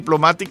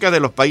Diplomáticas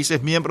de los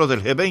países miembros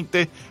del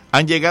G20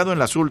 han llegado en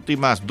las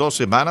últimas 2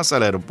 semanas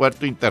al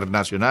aeropuerto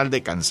internacional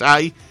de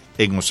Kansai,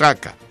 en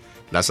Osaka.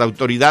 Las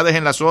autoridades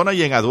en la zona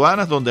y en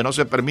aduanas donde no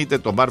se permite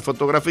tomar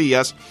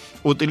fotografías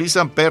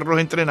utilizan perros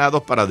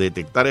entrenados para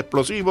detectar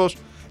explosivos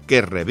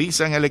que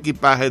revisan el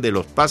equipaje de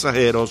los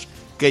pasajeros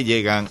que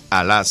llegan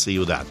a la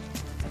ciudad.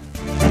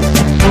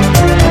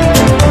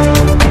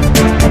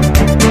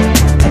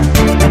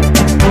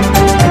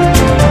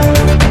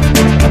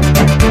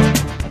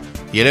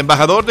 Y el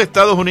embajador de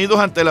Estados Unidos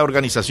ante la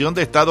Organización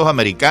de Estados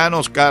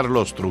Americanos,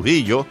 Carlos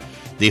Trujillo,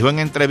 dijo en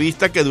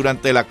entrevista que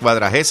durante la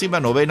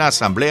 49ª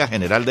Asamblea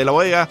General de la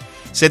OEA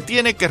se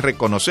tiene que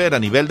reconocer a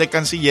nivel de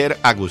canciller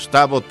a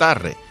Gustavo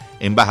Tarre,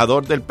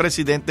 embajador del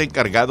presidente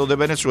encargado de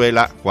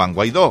Venezuela, Juan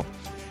Guaidó.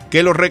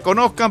 Que lo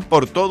reconozcan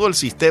por todo el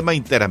sistema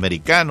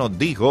interamericano,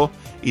 dijo,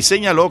 y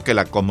señaló que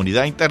la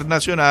comunidad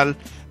internacional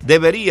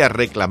debería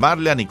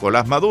reclamarle a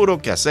Nicolás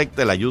Maduro que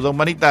acepte la ayuda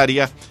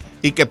humanitaria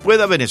y que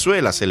pueda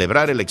Venezuela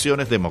celebrar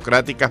elecciones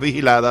democráticas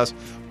vigiladas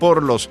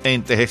por los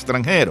entes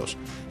extranjeros.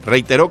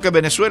 Reiteró que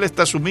Venezuela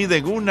está sumida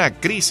en una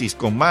crisis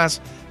con más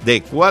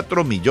de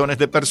 4 millones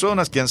de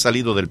personas que han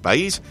salido del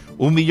país,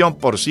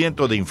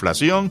 1.000.000% de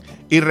inflación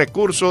y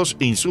recursos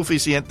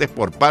insuficientes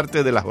por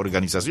parte de las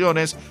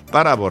organizaciones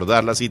para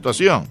abordar la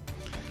situación.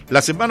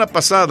 La semana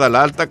pasada,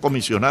 la alta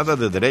comisionada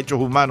de Derechos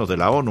Humanos de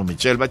la ONU,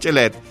 Michelle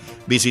Bachelet,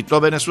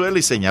 visitó Venezuela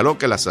y señaló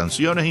que las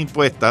sanciones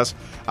impuestas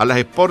a las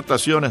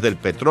exportaciones del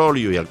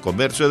petróleo y al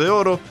comercio de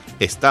oro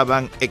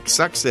estaban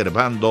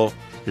exacerbando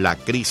la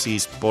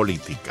crisis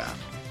política.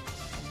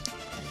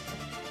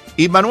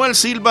 Y Manuel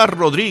Silva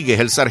Rodríguez,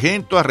 el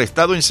sargento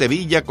arrestado en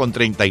Sevilla con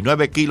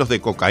 39 kilos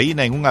de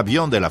cocaína en un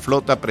avión de la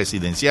flota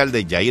presidencial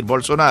de Jair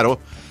Bolsonaro,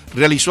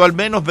 realizó al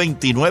menos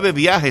 29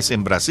 viajes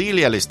en Brasil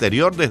y al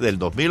exterior desde el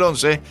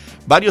 2011,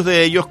 varios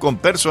de ellos con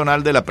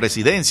personal de la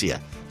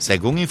presidencia,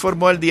 según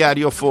informó el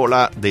diario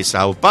Folha de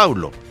Sao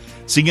Paulo.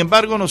 Sin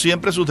embargo, no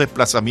siempre sus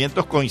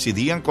desplazamientos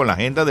coincidían con la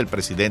agenda del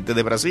presidente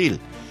de Brasil.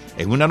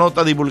 En una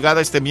nota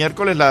divulgada este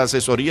miércoles, la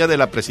asesoría de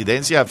la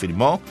presidencia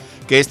afirmó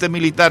que este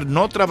militar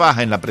no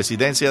trabaja en la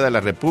presidencia de la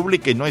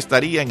República y no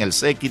estaría en el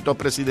séquito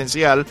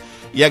presidencial,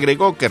 y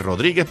agregó que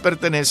Rodríguez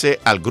pertenece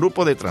al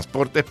Grupo de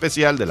Transporte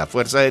Especial de la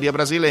Fuerza Aérea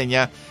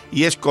Brasileña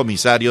y es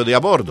comisario de a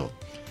bordo.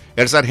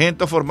 El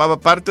sargento formaba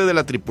parte de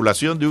la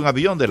tripulación de un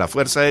avión de la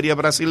Fuerza Aérea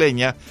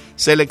Brasileña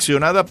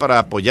seleccionada para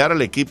apoyar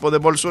al equipo de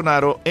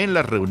Bolsonaro en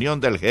la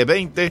reunión del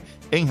G20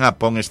 en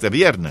Japón este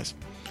viernes.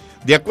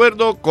 De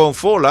acuerdo con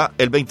Folha,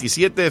 el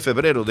 27 de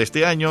febrero de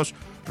este año,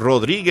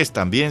 Rodríguez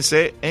también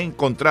se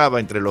encontraba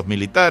entre los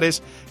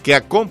militares que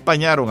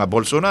acompañaron a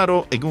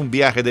Bolsonaro en un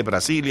viaje de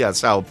Brasilia a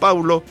Sao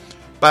Paulo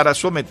para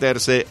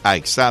someterse a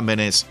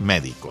exámenes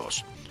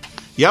médicos.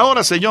 Y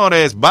ahora,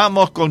 señores,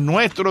 vamos con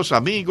nuestros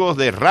amigos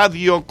de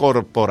Radio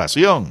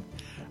Corporación,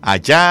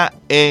 allá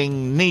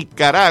en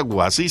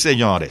Nicaragua. Sí,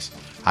 señores,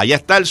 allá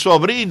está el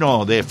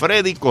sobrino de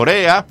Freddy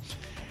Corea,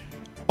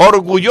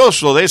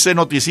 orgulloso de ese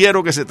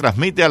noticiero que se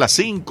transmite a las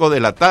 5 de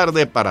la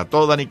tarde para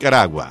toda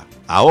Nicaragua.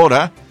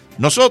 Ahora,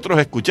 nosotros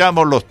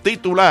escuchamos los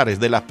titulares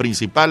de las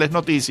principales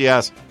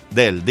noticias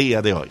del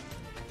día de hoy.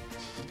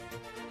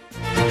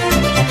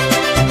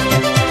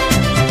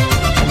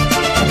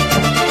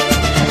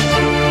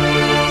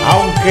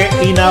 Aunque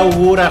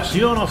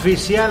inauguración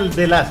oficial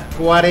de las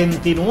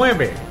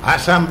 49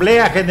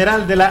 Asamblea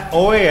General de la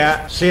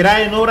OEA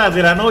será en horas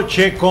de la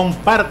noche con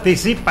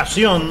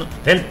participación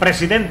del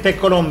presidente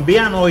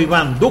colombiano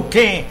Iván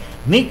Duque,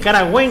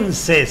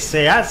 nicaragüenses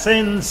se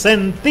hacen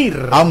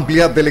sentir.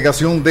 Amplia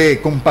delegación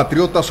de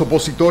compatriotas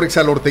opositores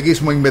al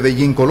orteguismo en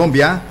Medellín,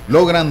 Colombia,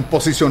 logran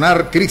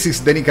posicionar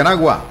crisis de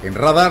Nicaragua en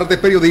radar de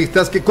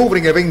periodistas que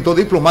cubren evento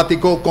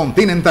diplomático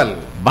continental.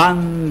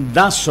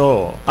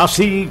 Bandazo,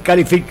 así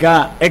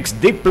califica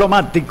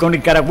exdiplomático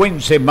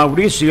nicaragüense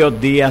Mauricio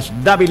Díaz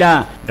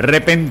Dávila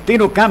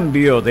repentino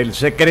cambio del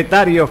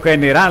secretario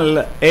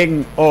general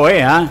en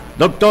OEA,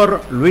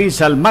 doctor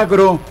Luis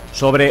Almagro,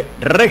 sobre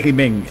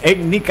régimen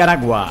en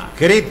Nicaragua.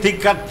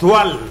 Crítica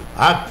actual,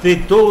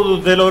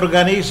 actitud del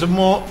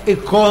organismo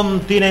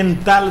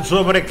continental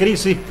sobre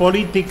crisis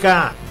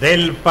política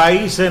del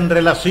país en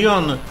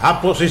relación a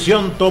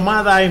posición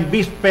tomada en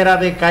víspera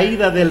de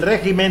caída del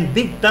régimen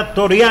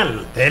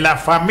dictatorial de la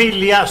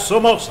familia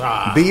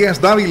Somoza.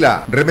 Díaz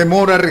Dávila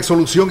rememora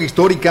resolución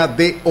histórica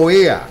de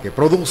OEA que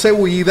produce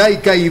huida y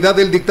caída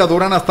del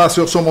dictador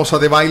Anastasio Somoza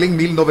Debayle en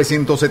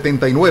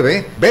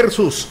 1979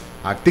 versus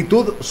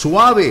actitud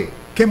suave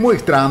que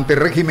muestra ante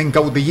régimen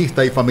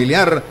caudillista y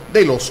familiar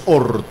de los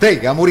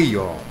Ortega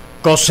Murillo.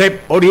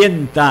 COSEP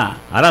orienta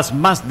a las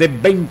más de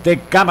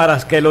 20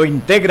 cámaras que lo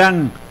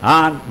integran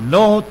a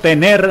no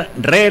tener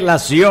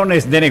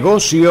relaciones de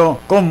negocio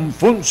con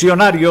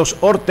funcionarios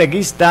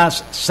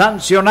orteguistas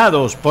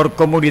sancionados por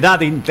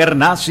comunidad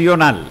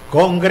internacional.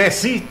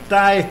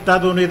 Congresista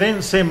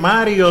estadounidense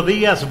Mario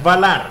Díaz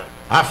Valar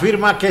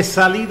afirma que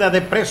salida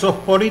de presos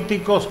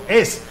políticos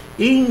es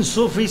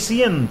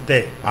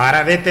insuficiente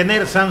para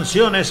detener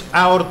sanciones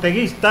a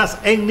orteguistas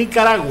en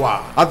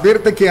Nicaragua.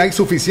 Advierte que hay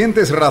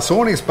suficientes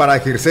razones para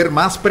ejercer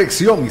más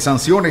presión y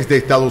sanciones de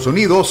Estados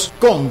Unidos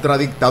contra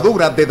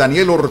dictadura de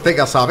Daniel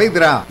Ortega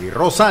Saavedra y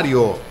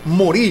Rosario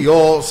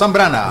Murillo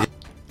Zambrana.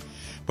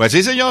 Pues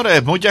sí,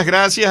 señores, muchas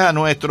gracias a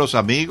nuestros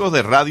amigos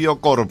de Radio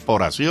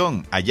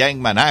Corporación allá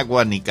en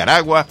Managua,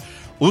 Nicaragua.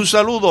 Un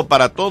saludo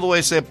para todo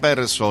ese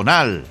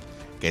personal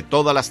que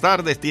todas las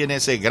tardes tiene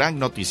ese gran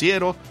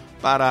noticiero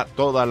para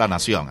toda la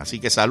nación. Así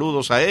que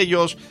saludos a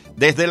ellos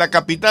desde la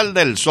capital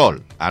del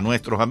sol, a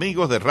nuestros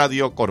amigos de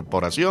Radio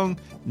Corporación,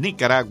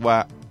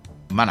 Nicaragua,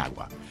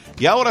 Managua.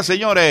 Y ahora,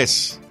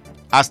 señores,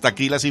 hasta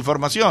aquí las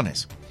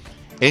informaciones.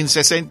 En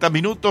 60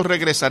 minutos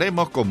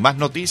regresaremos con más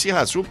noticias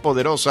a su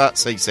poderosa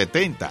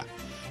 670.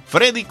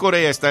 Freddy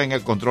Corea está en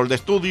el control de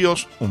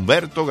estudios,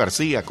 Humberto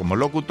García como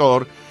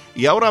locutor,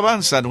 y ahora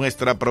avanza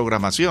nuestra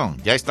programación.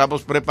 Ya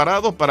estamos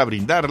preparados para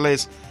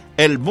brindarles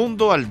el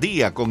Mundo al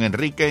Día con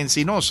Enrique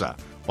Encinosa.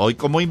 Hoy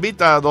como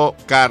invitado,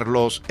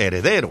 Carlos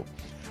Heredero.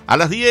 A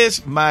las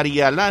 10,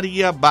 María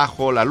Laria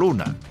Bajo la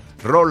Luna.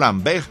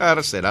 Roland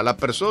Béjar será la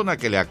persona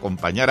que le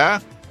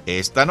acompañará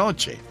esta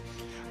noche.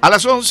 A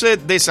las 11,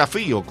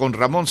 Desafío con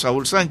Ramón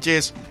Saúl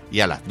Sánchez, y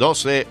a las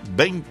 12,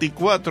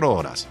 24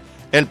 horas,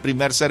 el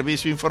primer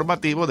servicio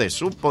informativo de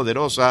su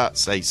poderosa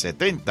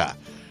 670.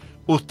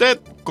 Usted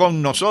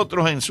con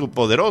nosotros en su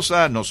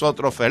poderosa,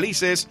 nosotros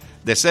felices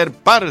de ser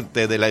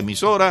parte de la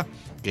emisora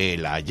que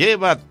la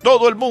lleva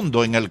todo el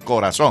mundo en el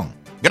corazón.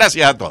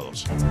 Gracias a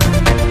todos.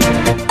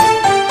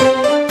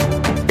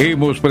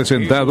 Hemos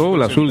presentado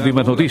las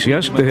últimas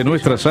noticias desde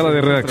nuestra sala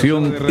de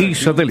redacción y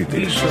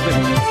satélites.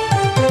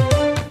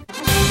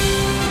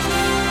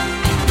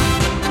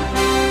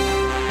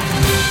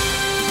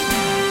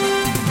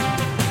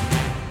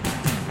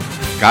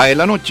 Cae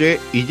la noche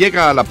y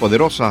llega a la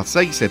poderosa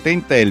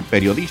 670 el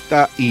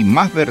periodista y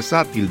más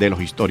versátil de los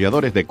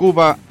historiadores de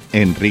Cuba,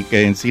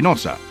 Enrique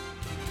Encinosa.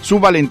 Su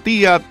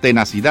valentía,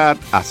 tenacidad,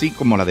 así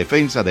como la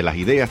defensa de las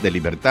ideas de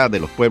libertad de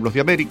los pueblos de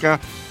América,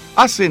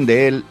 hacen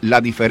de él la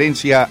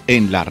diferencia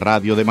en la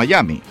radio de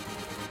Miami.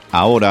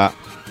 Ahora,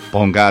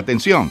 ponga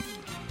atención.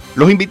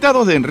 Los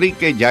invitados de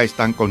Enrique ya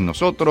están con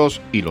nosotros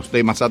y los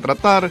temas a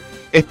tratar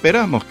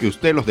esperamos que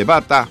usted los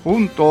debata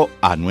junto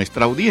a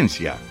nuestra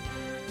audiencia.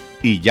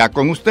 Y ya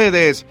con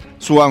ustedes,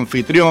 su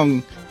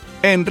anfitrión,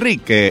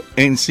 Enrique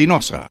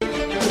Encinosa.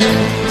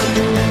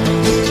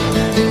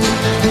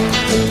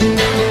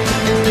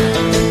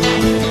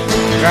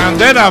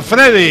 Candela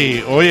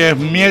Freddy, hoy es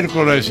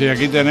miércoles y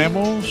aquí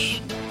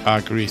tenemos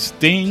a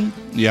Cristín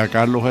y a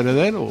Carlos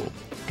Heredero.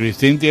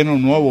 Cristín tiene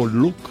un nuevo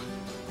look,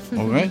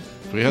 ¿ok?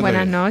 Fíjate,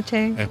 buenas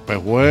noches.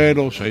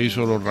 Espejuelo, se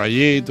hizo los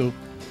rayitos.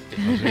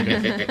 Así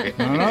que,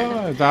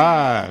 no,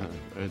 está,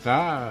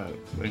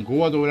 en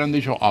Cuba te hubieran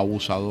dicho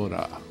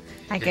abusadora.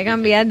 Hay que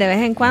cambiar, de vez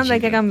en cuando así hay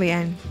que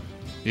cambiar.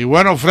 Y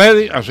bueno,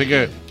 Freddy, así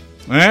que,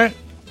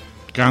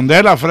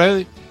 Candela,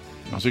 Freddy.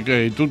 Así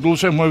que tú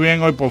luces muy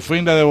bien hoy, por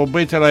fin le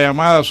devolviste la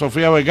llamada a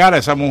Sofía Vergara,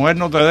 esa mujer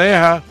no te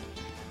deja.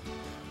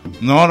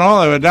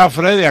 No, de verdad,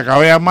 Freddy,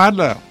 acabé de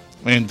llamarla.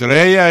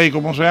 Entre ella y,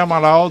 ¿cómo se llama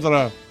la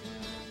otra?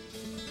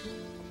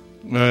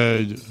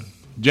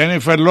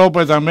 Jennifer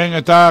López también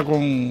está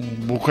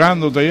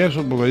buscándote y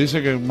eso, porque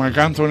dice que Marc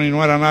Anthony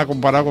no era nada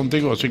comparado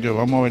contigo, así que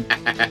vamos a ver.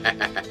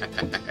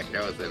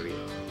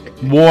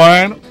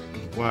 Bueno,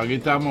 pues aquí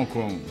estamos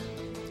con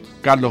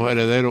Carlos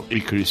Heredero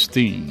y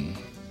Cristín.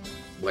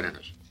 Buenas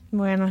noches.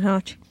 Buenas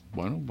noches.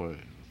 Bueno, pues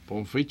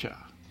pon ficha.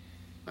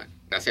 Bueno,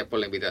 gracias por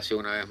la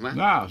invitación una vez más.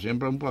 No,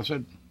 siempre es un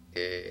placer.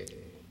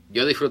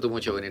 Yo disfruto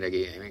mucho venir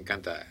aquí, a mí me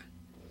encanta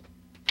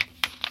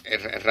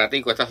el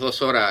ratico, estas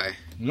 2 horas.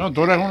 No,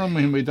 tú eres uno de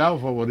mis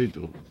invitados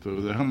favoritos,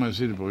 déjame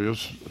decir, porque yo...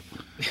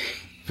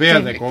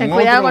 Fíjate, con ten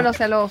cuidado con los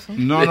celosos.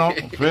 No,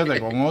 fíjate,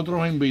 con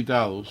otros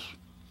invitados,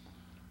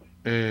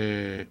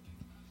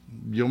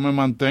 yo me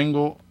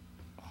mantengo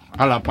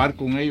a la par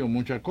con ellos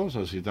muchas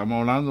cosas. Si estamos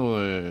hablando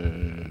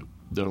de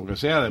lo que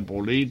sea, de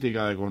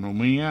política, de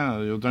economía,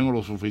 yo tengo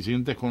los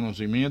suficientes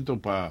conocimientos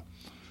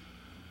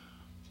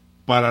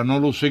para no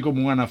lucir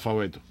como un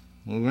analfabeto.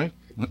 ¿Okay?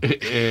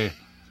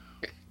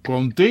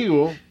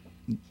 Contigo,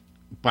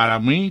 para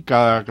mí,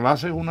 cada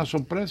clase es una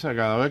sorpresa.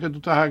 Cada vez que tú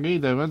estás aquí,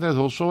 te metes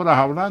 2 horas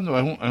hablando,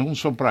 es un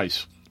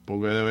surprise.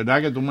 Porque de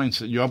verdad que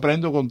yo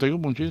aprendo contigo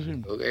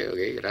muchísimo. Ok,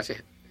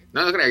 gracias.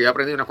 No creo, yo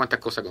aprendí unas cuantas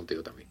cosas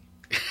contigo también.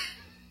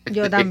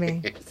 Yo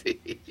también. Sí.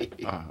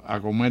 A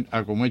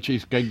comer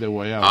cheesecake de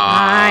guayaba.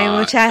 Ay,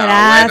 muchas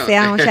gracias,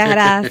 bueno. Muchas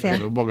gracias.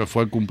 Eso porque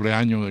fue el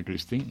cumpleaños de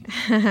Cristín.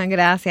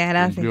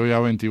 Gracias. Cumplió ya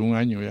 21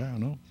 años ya,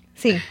 ¿no?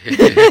 Sí.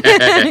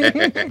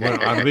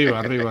 Bueno,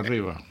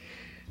 arriba.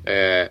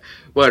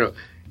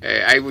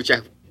 Hay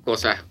muchas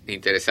cosas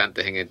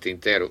interesantes en el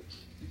tintero.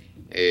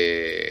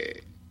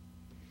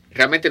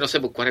 Realmente no sé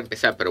por cuál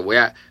empezar, pero voy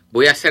a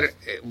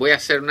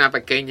hacer una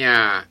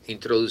pequeña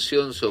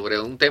introducción sobre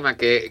un tema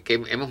que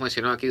hemos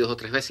mencionado aquí 2 o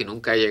 3 veces y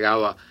nunca he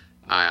llegado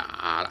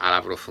a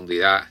la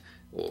profundidad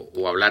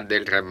o hablar de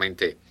él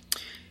realmente.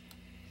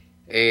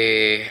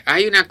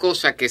 Hay una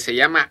cosa que se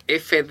llama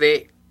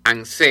FD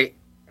FD&C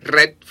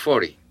Red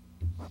 40.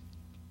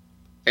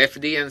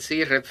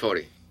 FD&C Red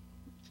 40.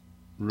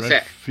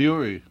 Red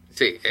Fury.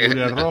 Sí.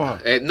 Furia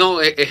roja.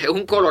 No, es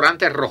un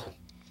colorante rojo.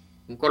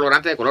 Un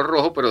colorante de color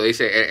rojo, pero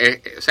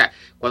dice... o sea,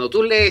 cuando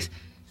tú lees...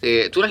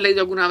 ¿tú has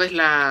leído alguna vez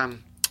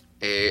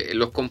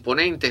los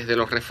componentes de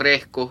los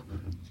refrescos?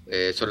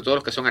 Sobre todo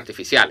los que son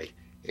artificiales.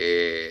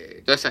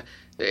 Entonces,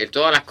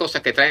 todas las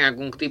cosas que traen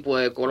algún tipo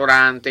de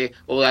colorante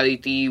o de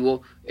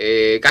aditivo,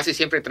 casi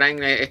siempre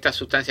traen esta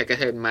sustancia que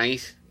es el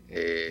maíz.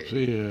 Es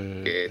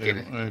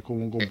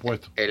como un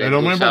compuesto. El es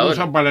lo mismo que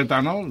usan para el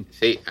etanol.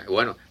 Sí,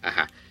 bueno,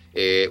 ajá.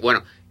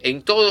 Bueno,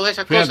 en todas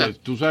esas Fíjate, cosas...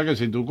 tú sabes que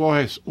si tú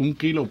coges 1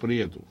 kilo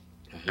prieto,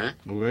 Ajá.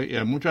 ¿okay? Y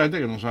hay mucha gente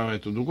que no sabe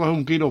esto, tú coges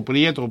 1 kilo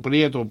prieto,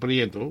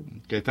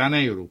 que está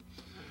negro,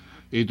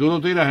 y tú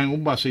lo tiras en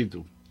un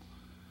vasito,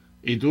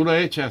 y tú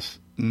le echas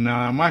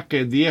nada más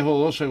que 10 o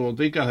 12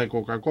 goticas de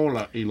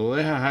Coca-Cola y lo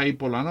dejas ahí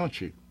por la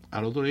noche,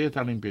 al otro día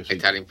está limpiecito.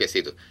 Está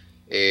limpiecito.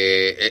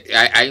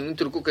 Hay un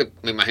truco que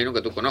me imagino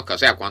que tú conozcas. O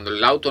sea, cuando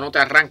el auto no te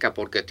arranca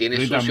porque tiene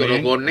Sí, sucio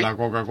los bornes, la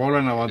Coca-Cola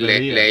en la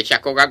batería. le echas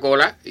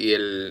Coca-Cola y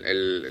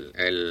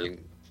el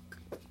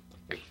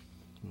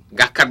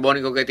gas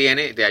carbónico que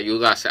tiene te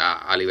ayuda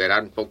a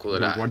liberar un poco de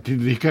Lo cual te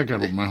indica que a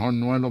lo mejor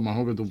no es lo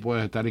mejor que tú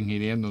puedes estar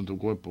ingiriendo en tu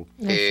cuerpo.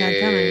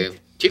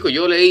 Exactamente. Chicos,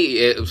 yo leí,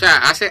 o sea,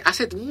 hace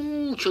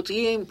mucho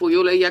tiempo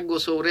yo leí algo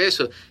sobre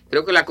eso.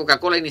 Creo que la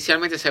Coca-Cola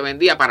inicialmente se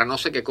vendía para no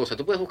sé qué cosa.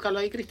 ¿Tú puedes buscarlo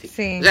ahí, Cristi?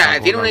 Sí. O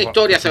sea, tiene una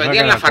historia, se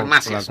vendía en las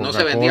farmacias, no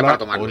se vendía para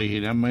tomarlo.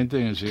 Originalmente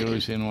en el siglo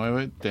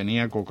XIX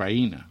tenía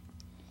cocaína.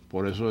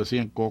 Por eso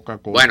decían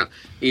Coca-Cola. Bueno,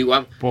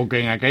 igual.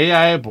 Porque en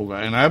aquella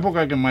época, en la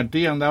época que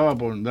Martí andaba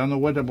dando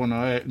vueltas por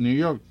New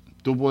York,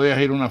 tú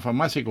podías ir a una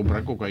farmacia y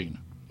comprar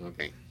cocaína.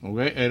 Okay.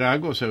 Era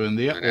algo que se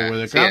vendía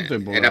over the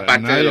counter. Era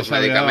parte de los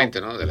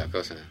medicamentos, ¿no? De las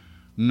cosas.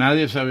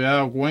 Nadie se había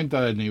dado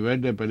cuenta del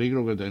nivel de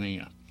peligro que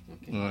tenía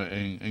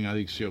en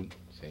adicción.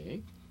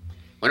 Sí.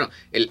 Bueno,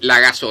 la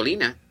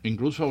gasolina.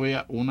 Incluso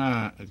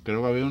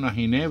creo que había una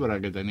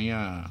ginebra que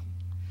tenía...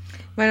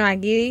 Bueno,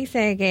 aquí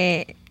dice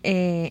que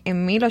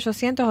en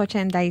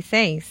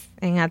 1886,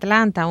 en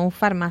Atlanta, un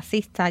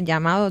farmacista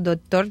llamado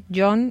Dr.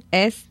 John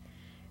S.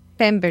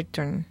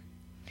 Pemberton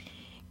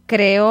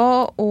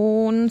creó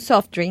un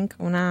soft drink,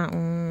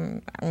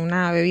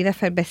 una bebida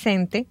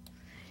efervescente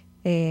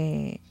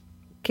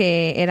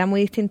que era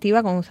muy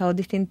distintiva, con un sabor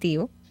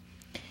distintivo,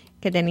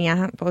 que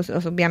tenía, pues,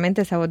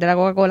 obviamente el sabor de la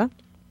Coca-Cola,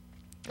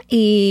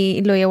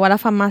 y lo llevó a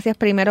las farmacias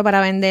primero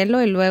para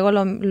venderlo y luego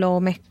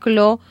lo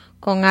mezcló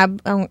con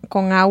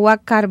agua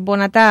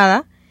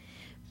carbonatada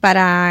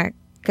para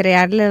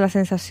crearle la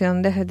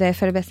sensación de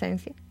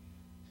efervescencia.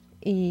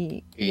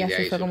 Y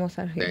así fue como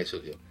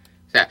surgió.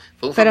 O sea,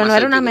 pero no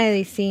era una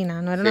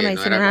medicina,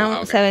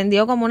 se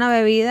vendió como una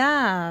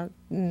bebida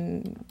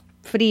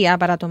fría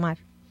para tomar.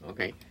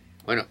 Okay.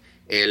 Bueno,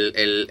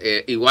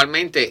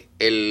 igualmente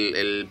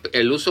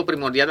el uso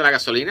primordial de la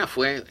gasolina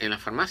fue en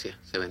las farmacias,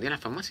 se vendía en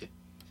las farmacias.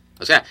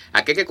 O sea,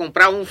 aquel que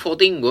compraba un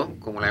fotingo,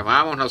 como le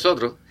llamábamos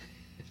nosotros,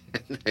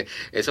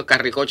 esos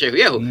carricoches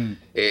viejos,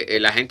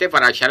 la gente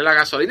para echarle la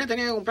gasolina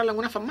tenía que comprarla en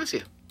una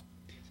farmacia.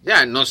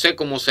 Ya, no sé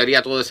cómo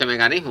sería todo ese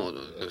mecanismo,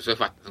 eso es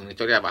una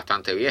historia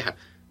bastante vieja,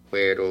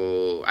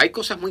 pero hay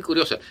cosas muy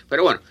curiosas.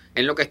 Pero bueno,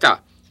 en lo que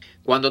está,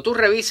 cuando tú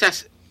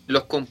revisas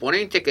los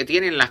componentes que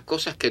tienen las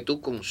cosas que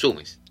tú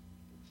consumes,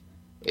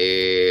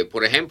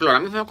 por ejemplo, la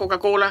misma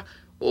Coca-Cola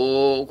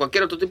o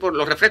cualquier otro tipo,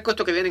 los refrescos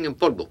estos que vienen en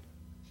polvo,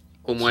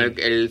 como sí,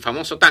 el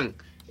famoso TAN,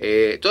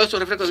 todos estos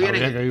refrescos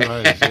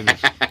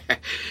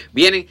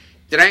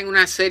traen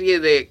una serie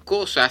de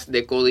cosas,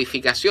 de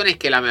codificaciones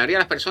que la mayoría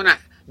de las personas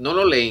no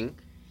lo leen,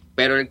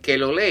 pero el que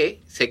lo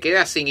lee se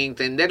queda sin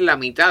entender la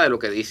mitad de lo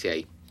que dice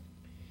ahí.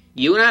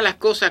 Y una de las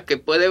cosas que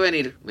puede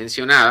venir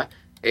mencionada,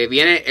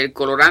 viene el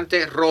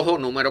colorante rojo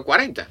número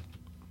 40.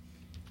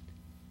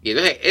 Y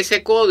entonces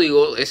ese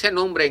código, ese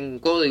nombre en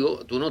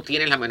código, tú no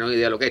tienes la menor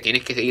idea de lo que es.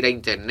 Tienes que ir a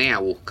internet a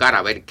buscar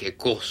a ver qué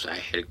cosa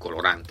es el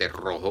colorante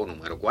rojo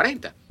número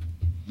 40.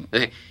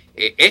 Entonces,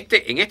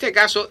 en este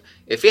caso,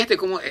 fíjate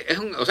cómo es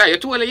o sea, yo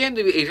estuve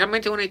leyendo y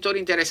realmente es una historia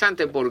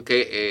interesante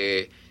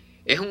porque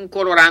es un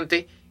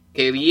colorante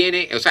que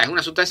viene, o sea, es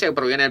una sustancia que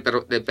proviene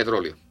del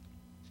petróleo,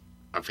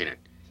 al final,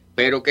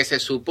 pero que se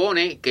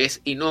supone que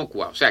es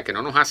inocua, o sea, que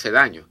no nos hace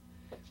daño,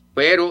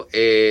 pero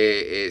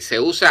se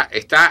usa,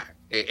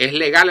 es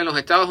legal en los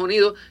Estados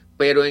Unidos,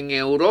 pero en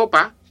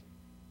Europa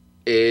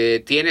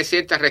tiene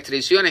ciertas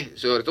restricciones,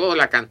 sobre todo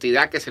la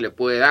cantidad que se le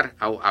puede dar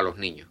a los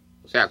niños.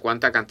 O sea,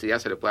 cuánta cantidad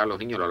se le puede dar a los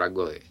niños a lo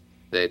largo de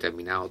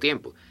determinado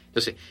tiempo.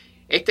 Entonces,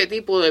 este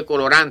tipo de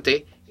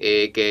colorante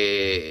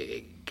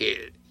que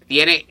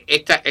tiene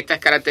estas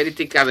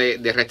características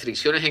de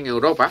restricciones en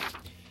Europa,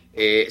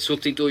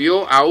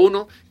 sustituyó a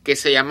uno que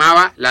se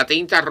llamaba la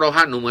tinta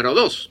roja número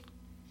 2.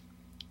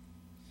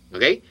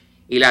 ¿Ok?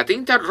 Y la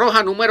tinta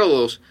roja número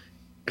 2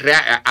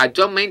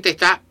 actualmente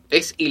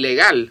es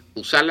ilegal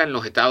usarla en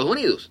los Estados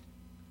Unidos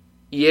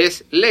y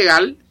es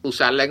legal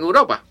usarla en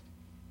Europa.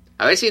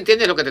 A ver si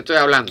entiendes lo que te estoy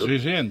hablando. Sí,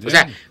 entiendo. O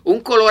sea, un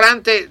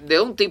colorante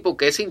de un tipo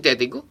que es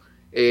sintético,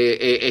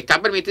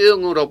 está permitido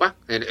en Europa,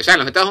 o sea, en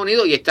los Estados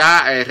Unidos, y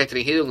está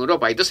restringido en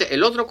Europa. Entonces,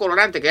 el otro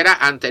colorante que era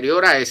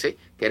anterior a ese,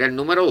 que era el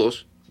número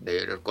 2,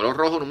 del color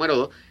rojo número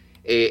 2,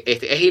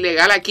 es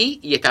ilegal aquí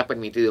y está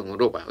permitido en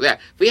Europa. O sea,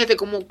 fíjate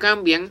cómo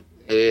cambian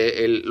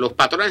los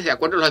patrones de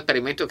acuerdo a los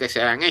experimentos que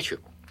se han hecho.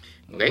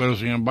 ¿Okay? Pero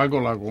sin embargo,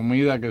 la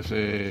comida que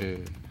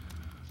se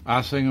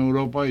hace en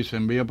Europa y se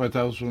envía para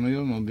Estados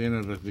Unidos no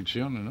tiene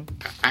restricciones, ¿no?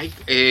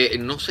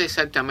 No sé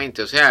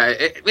exactamente, o sea,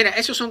 mira,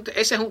 ese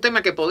es un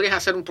tema que podrías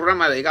hacer un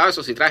programa dedicado a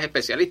eso si traes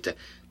especialistas,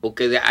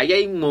 porque ahí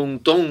hay un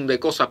montón de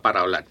cosas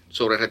para hablar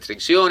sobre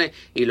restricciones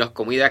y las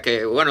comidas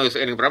que, bueno,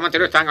 en el programa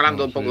anterior estaban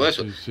hablando un poco de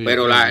eso,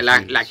 pero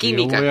la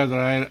química. Si yo voy a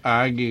traer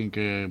a alguien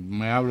que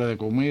me hable de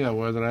comida,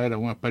 voy a traer a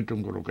un experto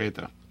en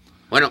croquetas.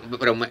 Bueno,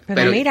 pero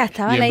mira,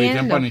 estaba leyendo.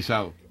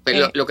 Empanizado.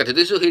 Pero lo que te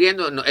estoy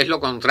sugiriendo es lo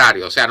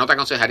contrario. O sea, no te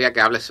aconsejaría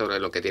que hables sobre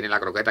lo que tiene la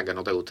croqueta que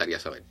no te gustaría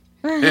saber.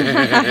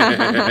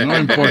 No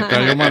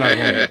importa, yo me la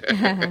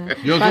como.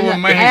 Yo estuve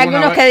en México. Hay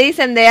algunos que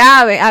dicen de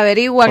ave,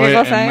 averigua qué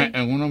cosa es.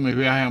 En uno de mis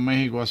viajes a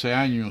México hace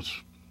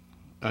años,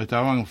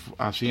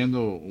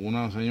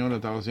 una señora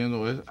estaba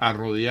haciendo,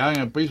 arrodillada en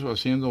el piso,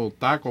 haciendo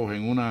tacos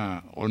en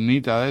una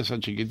hornita de esa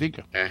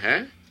chiquitica.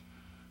 Ajá.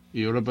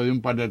 Y yo le pedí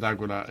un par de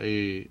tacos.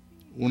 Y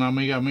una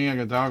amiga mía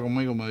que estaba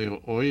conmigo me dijo,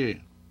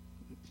 oye,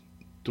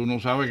 tú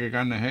no sabes qué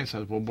carne es esa,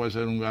 después puede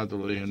ser un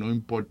gato. Le dije, no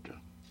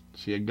importa.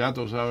 Si el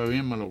gato sabe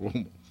bien, me lo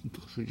como.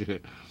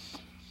 Entonces,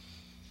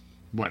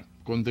 bueno,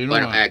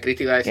 continúa. Bueno,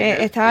 Cristi va a decir.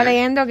 Estaba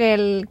leyendo que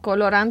el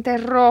colorante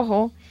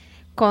rojo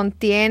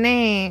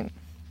contiene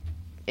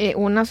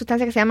una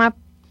sustancia que se llama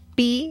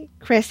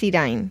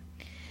p-crecidine,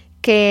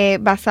 que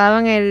basado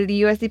en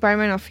el US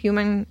Department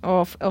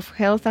of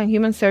Health and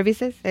Human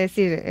Services, es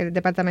decir, el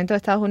Departamento de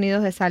Estados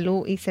Unidos de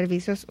Salud y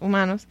Servicios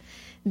Humanos,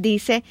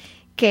 dice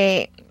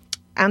que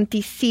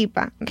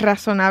anticipa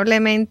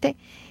razonablemente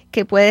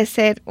que puede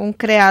ser un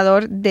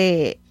creador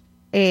de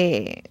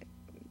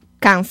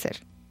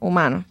cáncer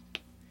humano.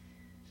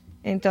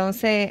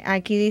 Entonces,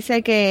 aquí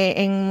dice que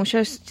en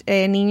muchos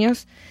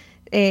niños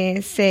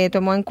se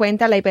tomó en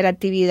cuenta la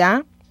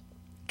hiperactividad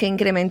que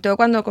incrementó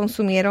cuando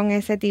consumieron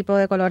ese tipo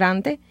de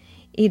colorante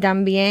y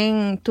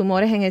también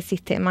tumores en el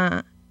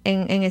sistema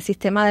en el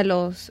sistema de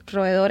los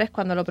roedores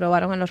cuando lo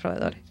probaron en los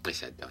roedores.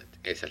 Exactamente,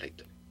 esa es la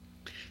historia.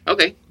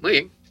 Ok, muy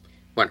bien.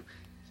 Bueno,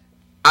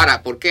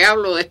 ahora, ¿por qué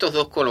hablo de estos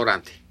dos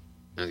colorantes?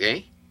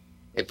 ¿Okay?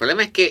 El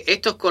problema es que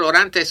estos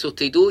colorantes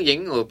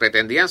sustituyen o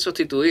pretendían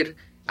sustituir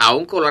a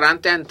un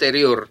colorante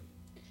anterior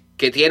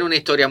que tiene una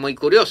historia muy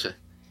curiosa.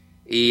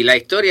 Y la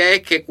historia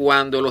es que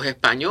cuando los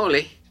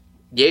españoles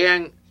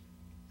llegan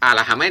a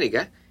las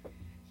Américas,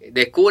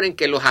 descubren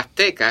que los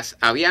aztecas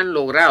habían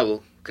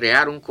logrado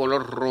crear un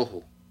color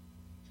rojo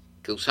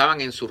que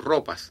usaban en sus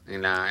ropas,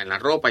 en la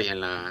ropa y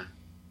en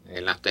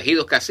los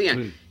tejidos que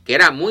hacían, sí, que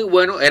era muy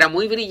bueno, era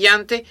muy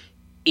brillante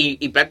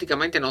y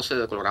prácticamente no se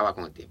decoloraba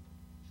con el tiempo.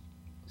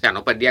 O sea,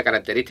 no perdía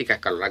características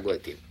a lo largo del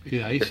tiempo. Y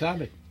de ahí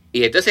sale.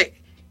 Y entonces,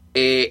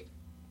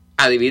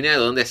 adivina de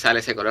dónde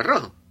sale ese color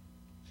rojo.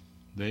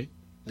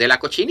 De la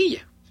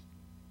cochinilla.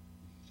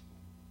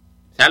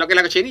 ¿Sabes lo que es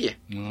la cochinilla?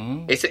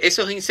 No.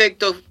 Esos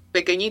insectos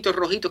pequeñitos,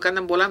 rojitos que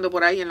andan volando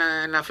por ahí en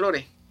las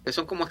flores, que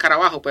son como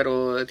escarabajos,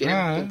 pero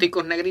tienen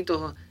punticos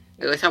negritos,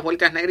 esas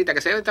bolitas negritas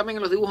que se ven también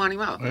en los dibujos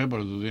animados.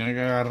 Pero tú tienes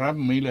que agarrar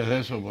miles de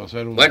esos para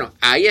hacer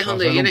ahí es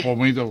donde viene un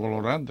pomito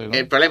colorante, ¿no?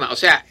 El problema. O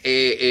sea,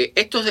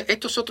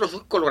 estos otros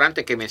dos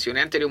colorantes que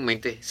mencioné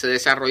anteriormente se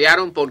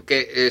desarrollaron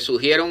porque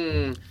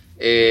surgieron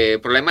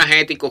problemas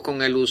éticos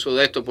con el uso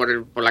de esto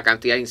por la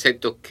cantidad de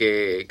insectos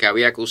que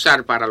había que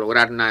usar para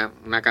lograr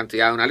una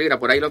cantidad de 1 libra.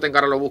 Por ahí lo tengo,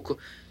 ahora lo busco.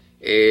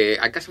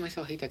 Alcázame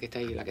esa hojita que está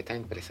ahí, la que está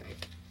impresa.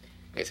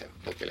 Esa,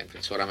 porque la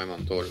impresora me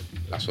montó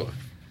las hojas.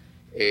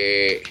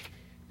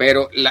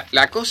 Pero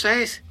la cosa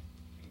es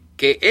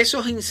que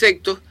esos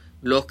insectos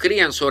los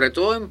crían sobre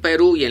todo en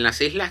Perú y en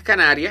las Islas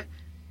Canarias,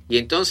 y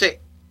entonces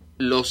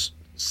los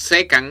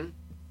secan,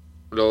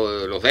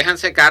 los dejan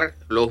secar,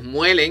 los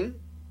muelen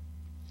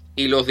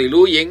y los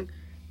diluyen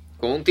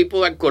con un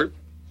tipo de alcohol,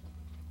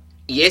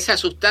 y esa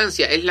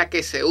sustancia es la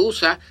que se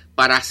usa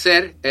para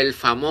hacer el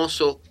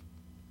famoso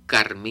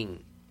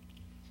carmín.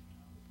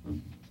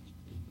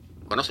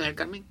 ¿Conoces el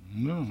carmín?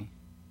 No.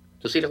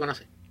 ¿Tú sí lo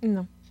conoces?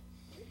 No.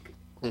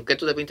 ¿Con qué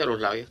tú te pintas los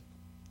labios?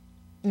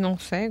 No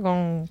sé,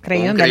 con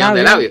creyón de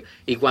labio.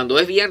 Y cuando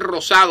es bien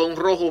rosado, un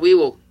rojo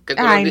vivo, ¿qué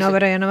color dice? No,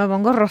 pero yo no me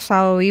pongo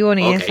rosado vivo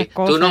ni esas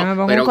cosas. No, yo me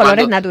pongo pero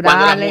colores naturales.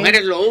 Cuando las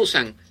mujeres lo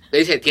usan, le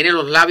dice, tiene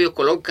los labios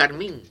color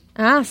carmín.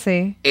 Ah,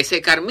 sí. Ese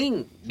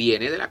carmín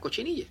viene de la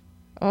cochinilla.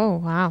 Oh,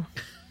 wow.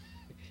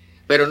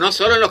 Pero no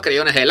solo en los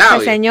creyones de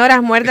labio.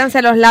 Señoras,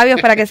 muérdanse los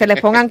labios para que se les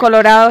pongan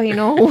colorados y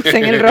no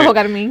usen el rojo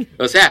carmín.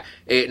 O sea,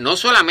 no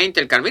solamente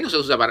el carmín no se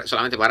usa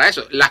solamente para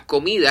eso. Las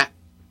comidas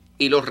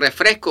y los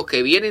refrescos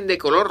que vienen de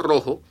color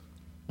rojo,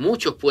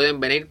 muchos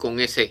pueden venir con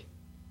ese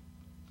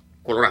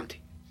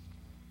colorante,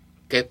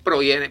 que es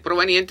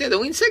proveniente de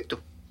un insecto.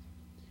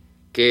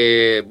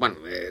 Que, bueno,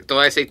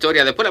 toda esa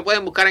historia, después la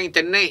pueden buscar en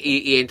internet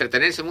y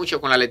entretenerse mucho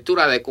con la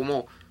lectura de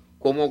cómo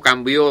cómo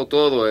cambió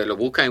todo. Lo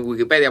buscan en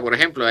Wikipedia, por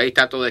ejemplo, ahí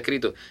está todo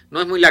escrito.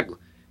 No es muy largo,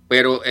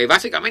 pero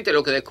básicamente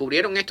lo que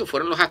descubrieron esto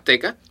fueron los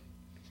aztecas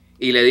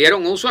y le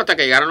dieron uso hasta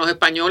que llegaron los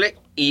españoles,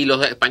 y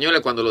los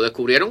españoles cuando lo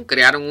descubrieron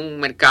crearon un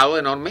mercado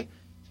enorme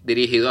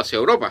dirigido hacia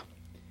Europa.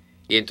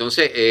 Y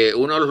entonces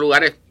uno de los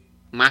lugares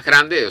más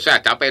grandes, o sea,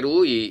 está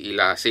Perú y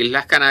las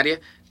Islas Canarias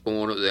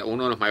como uno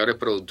de los mayores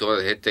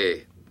productores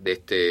de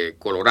este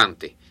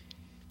colorante.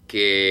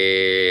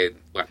 Que,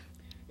 bueno,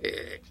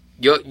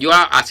 yo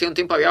hace un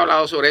tiempo había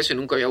hablado sobre eso y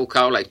nunca había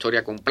buscado la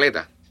historia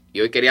completa. Y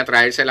hoy quería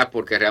traérselas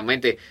porque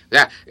realmente, o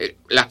sea,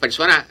 las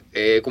personas,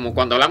 como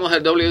cuando hablamos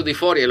del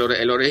WD-40 y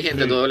el origen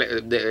del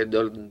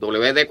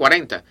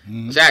WD-40,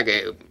 o sea,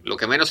 que lo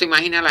que menos se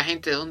imagina la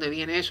gente de dónde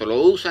viene eso.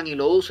 Lo usan y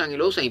lo usan y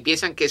lo usan y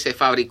piensan que se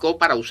fabricó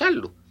para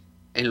usarlo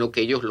en lo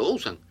que ellos lo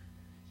usan.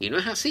 Y no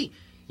es así.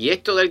 Y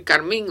esto del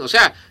carmín, o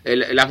sea,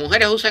 las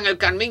mujeres usan el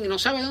carmín y no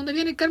saben de dónde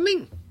viene el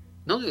carmín.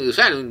 No, o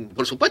sea,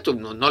 por supuesto,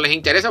 no les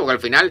interesa porque al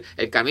final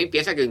el carmín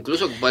piensa que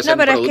incluso puede ser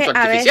un producto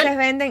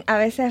artificial. A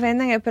veces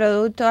venden el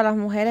producto a las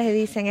mujeres y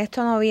dicen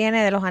esto no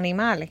viene de los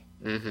animales.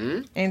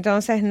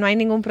 Entonces no hay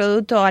ningún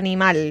producto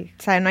animal,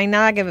 o sea, no hay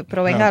nada que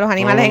provenga de los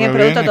animales en el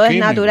producto, todo es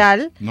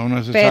natural, no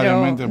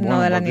necesariamente pero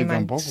no del animal.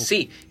 Tampoco.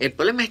 Sí, el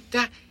problema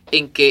está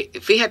en que,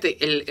 fíjate,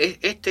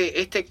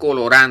 este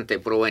colorante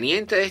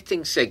proveniente de este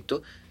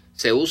insecto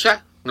se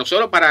usa no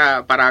solo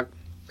para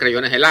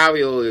creyones de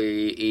labio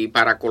y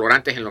para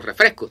colorantes en los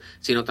refrescos,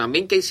 sino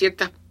también que hay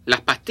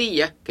las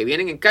pastillas que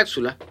vienen en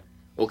cápsulas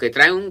o que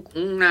traen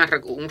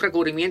un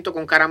recubrimiento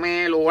con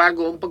caramelo o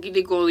algo un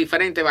poquitico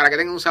diferente para que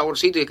tenga un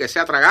saborcito y que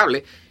sea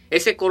tragable.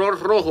 Ese color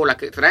rojo, las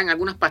que traen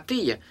algunas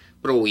pastillas,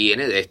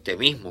 proviene de este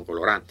mismo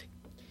colorante.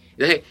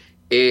 Entonces,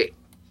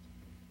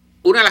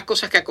 una de las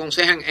cosas que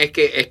aconsejan es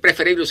que es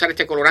preferible usar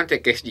este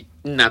colorante que es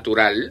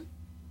natural,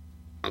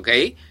 ¿ok?,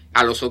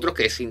 a los otros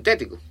que es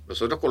sintético.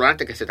 Los otros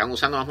colorantes que se están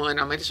usando más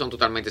modernamente son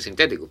totalmente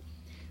sintéticos.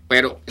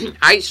 Pero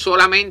hay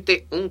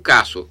solamente un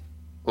caso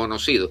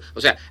conocido.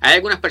 O sea, hay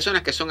algunas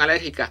personas que son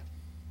alérgicas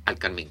al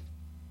carmín,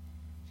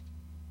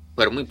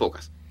 pero muy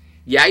pocas.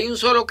 Y hay un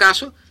solo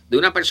caso de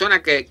una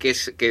persona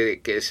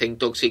que se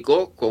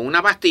intoxicó con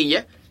una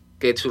pastilla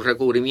que su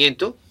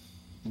recubrimiento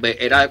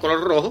era de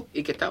color rojo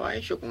y que estaba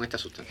hecho con esta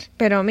sustancia.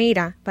 Pero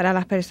mira, para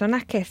las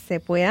personas que se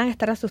puedan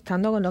estar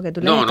asustando con lo que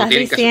tú les estás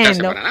tienen diciendo, que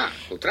asustarse para nada,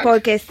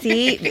 porque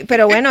sí,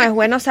 pero bueno, es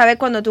bueno saber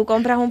cuando tú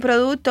compras un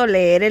producto,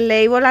 leer el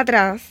label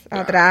atrás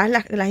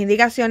las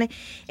indicaciones.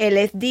 El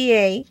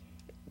FDA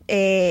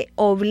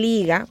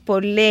obliga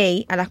por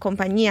ley a las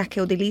compañías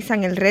que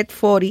utilizan el Red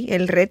 40,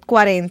 el Red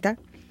 40,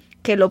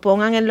 que lo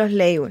pongan en los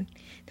labels.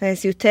 Entonces,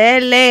 si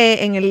usted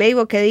lee en el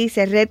label que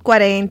dice Red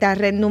 40,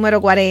 Red número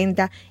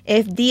 40,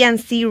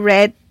 FD&C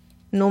Red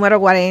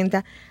número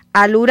 40,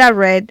 Alura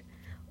Red,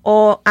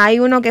 o hay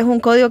uno que es un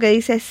código que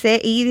dice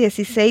CI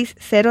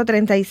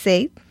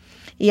 16036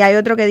 y hay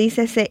otro que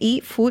dice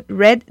CI Food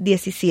Red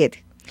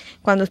 17.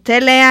 Cuando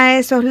usted lea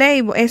esos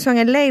labels, eso en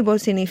el label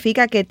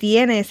significa que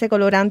tiene ese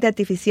colorante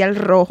artificial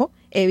rojo,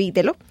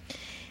 evítelo.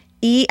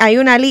 Y hay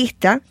una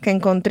lista que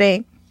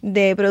encontré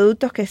de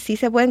productos que sí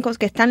se pueden,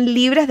 que están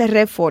libres de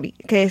Red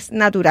 40, que es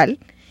natural,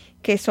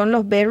 que son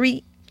los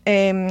Berry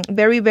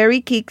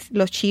Kicks,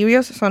 los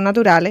Cheerios son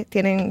naturales,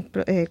 tienen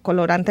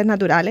colorantes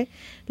naturales,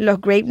 los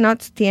Grape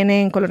Nuts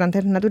tienen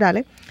colorantes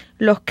naturales,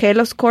 los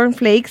Kellogg's Corn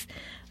Flakes,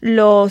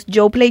 los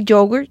Joe Play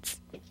Yogurts,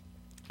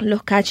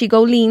 los Catchy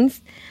Go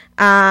Leans,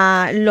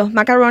 los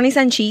Macaronis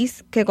and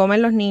Cheese que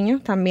comen los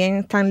niños también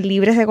están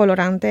libres de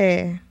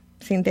colorante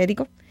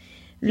sintético,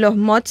 los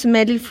Mott's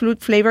Medley Fruit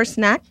Flavor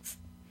Snacks,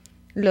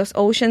 los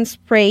Ocean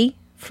Spray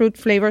Fruit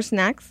Flavor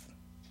Snacks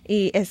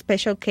y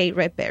Special K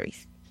Red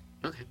Berries.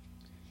 Okay.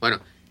 Bueno,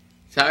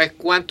 ¿sabes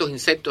cuántos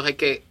insectos hay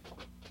que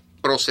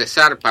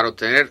procesar para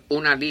obtener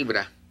una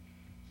libra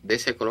de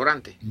ese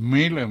colorante?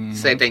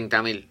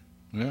 70,000.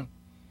 Yeah.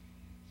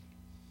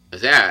 O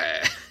sea,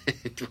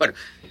 bueno,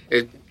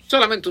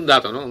 solamente un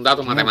dato, ¿no? Un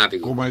dato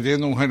matemático.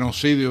 Cometiendo un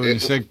genocidio de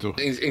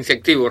insectos.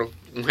 Insectívoro,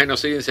 un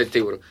genocidio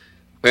insectívoro.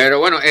 Pero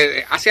bueno,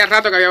 hacía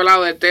rato que había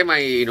hablado del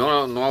tema y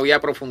no había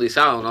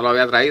profundizado, no lo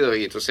había traído,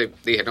 y entonces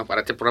dije, no,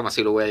 para este programa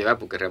sí lo voy a llevar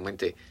porque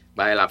realmente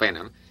vale la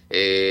pena, ¿no?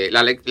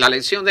 La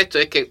lección de esto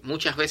es que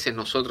muchas veces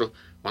nosotros,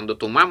 cuando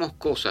tomamos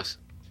cosas,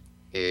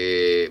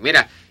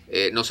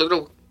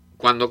 nosotros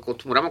cuando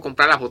acostumbramos a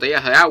comprar las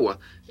botellas de agua,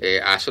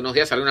 hace unos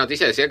días salió una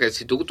noticia que decía que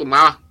si tú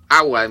tomabas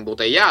agua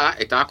embotellada,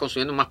 estabas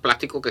consumiendo más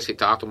plástico que si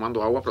estabas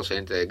tomando agua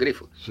procedente del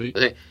grifo. Sí.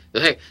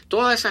 Entonces,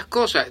 todas esas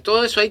cosas,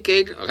 todo eso hay que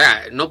ir, o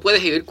sea, no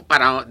puedes vivir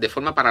de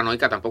forma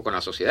paranoica tampoco en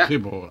la sociedad. Sí,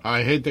 pues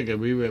hay gente que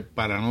vive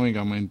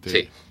paranoicamente.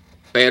 Sí,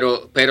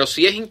 pero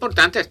sí es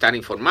importante estar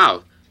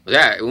informado. O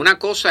sea, una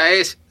cosa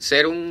es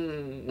ser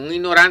un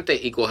ignorante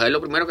y coger lo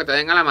primero que te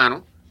den a la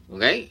mano,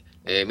 ¿ok?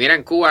 Mira,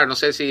 en Cuba, no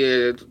sé si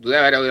tú debes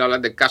haber oído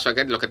hablar del caso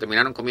aquel de los que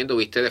terminaron comiendo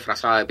bistec de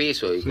frazada de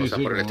piso y cosas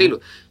por el estilo.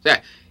 O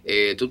sea,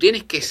 tú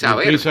tienes que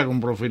saber. Pizza con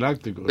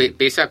profiláctico.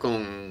 Pizza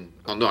con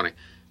condones.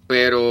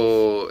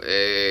 pero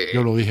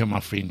yo lo dije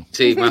más fino.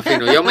 Sí, más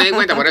fino. Yo me di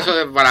cuenta, por eso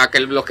para que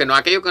aquellos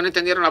que no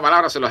entendieron la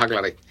palabra se los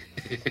aclaré.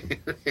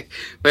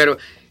 Pero,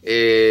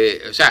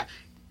 o sea,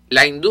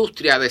 la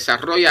industria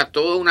desarrolla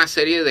toda una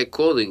serie de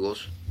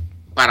códigos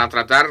para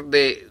tratar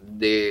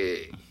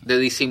de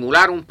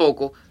disimular un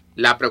poco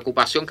la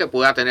preocupación que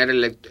pueda tener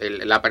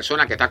la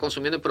persona que está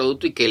consumiendo el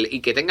producto y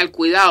que tenga el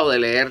cuidado de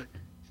leer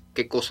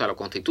qué cosa lo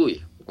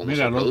constituye.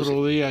 Mira, el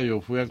otro día yo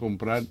fui a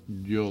comprar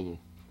yodo.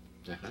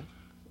 Ajá.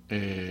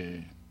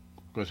 Que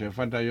hacía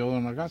falta yodo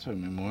en la casa y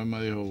mi mujer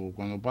me dijo,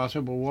 cuando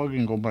pase por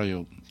Walking compra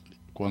yodo.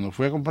 Cuando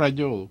fui a comprar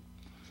yodo,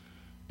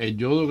 el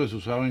yodo que se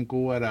usaba en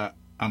Cuba era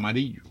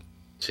amarillo.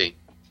 Sí.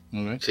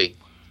 ¿Okay? Sí.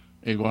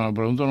 Y cuando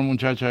pregunto a una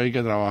muchacha ahí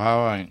que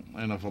trabajaba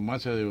en la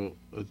farmacia, digo,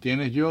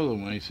 ¿tienes yodo?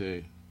 Me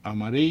dice,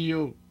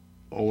 ¿amarillo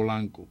o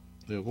blanco?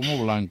 Digo,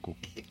 ¿cómo blanco?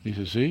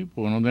 Dice, sí,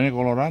 porque no tiene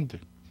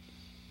colorante.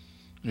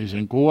 Dice,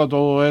 en Cuba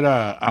todo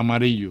era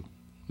amarillo.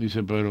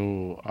 Dice,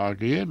 pero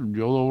aquí el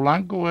yodo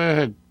blanco es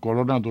el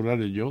color natural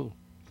del yodo.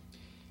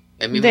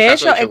 De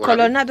hecho, el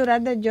color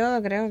natural del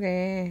yodo creo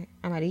que es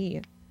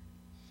amarillo.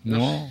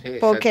 No.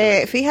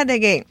 Porque fíjate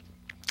que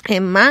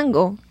el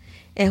mango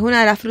es una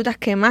de las frutas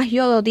que más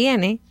yodo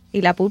tiene y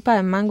la pulpa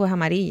del mango es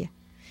amarilla.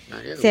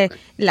 O sea,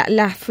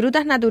 las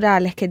frutas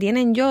naturales que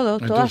tienen yodo,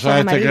 todas son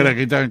amarillas. Que le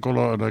quitan el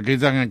color. Le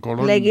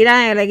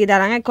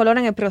quitarán el color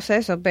en el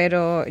proceso,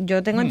 pero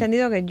yo tengo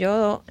entendido que el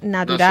yodo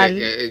natural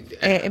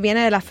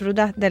viene de las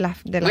frutas frutas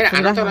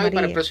amarillas.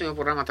 Para el próximo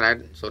programa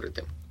traer sobre el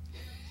tema.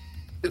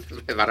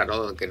 Para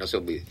que no se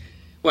olvide.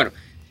 Bueno,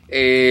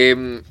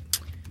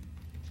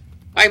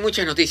 hay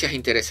muchas noticias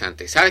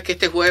interesantes. ¿Sabes que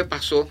este jueves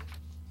pasó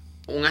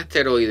un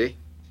asteroide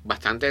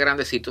bastante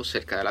grandecito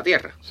cerca de la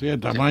Tierra? Sí, el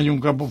tamaño de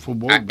un campo de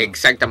fútbol.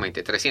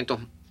 Exactamente, 300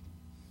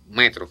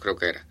 metros creo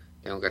que era.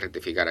 Tengo que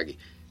rectificar aquí.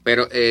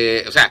 Pero,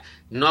 o sea,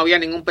 no había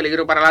ningún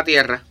peligro para la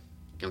Tierra,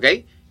 ¿ok?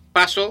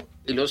 Pasó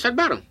y lo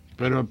observaron.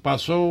 Pero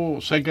pasó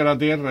cerca de la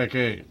Tierra, es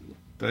que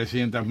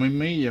 300.000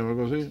 millas o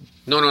algo así.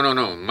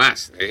 No,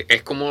 más.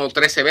 Es como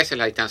 13 veces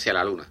la distancia de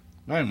la Luna.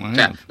 Ay, o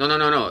sea,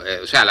 no.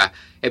 O sea,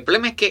 el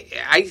problema es que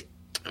hay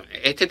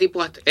este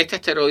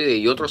asteroide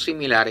y otros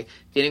similares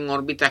tienen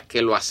órbitas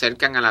que lo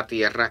acercan a la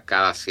Tierra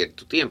cada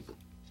cierto tiempo.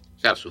 O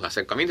sea, sus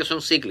acercamientos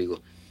son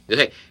cíclicos.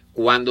 Entonces,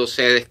 cuando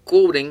se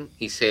descubren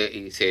y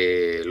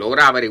se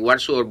logra averiguar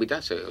su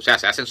órbita, se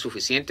hacen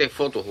suficientes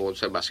fotos o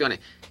observaciones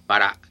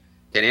para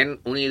tener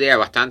una idea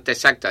bastante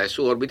exacta de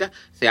su órbita,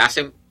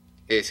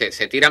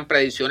 se tiran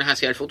predicciones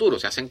hacia el futuro,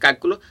 se hacen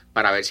cálculos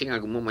para ver si en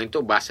algún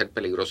momento va a ser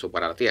peligroso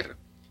para la Tierra.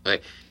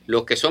 Entonces,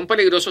 los que son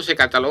peligrosos se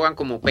catalogan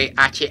como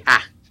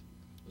PHA.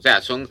 O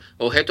sea, son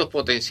objetos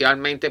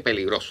potencialmente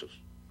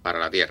peligrosos para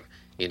la Tierra.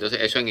 Y entonces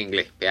eso en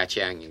inglés,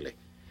 PHA en inglés.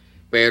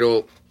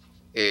 Pero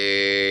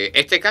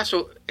este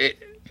caso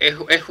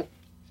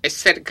es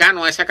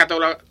cercano a esa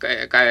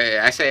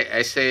a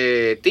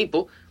ese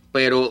tipo,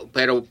 pero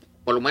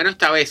por lo menos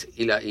esta vez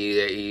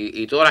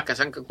y todas las que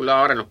se han calculado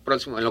ahora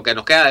en lo que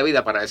nos queda de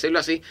vida, para decirlo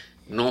así,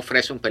 no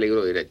ofrece un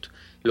peligro directo.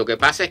 Lo que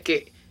pasa es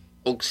que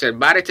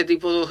observar este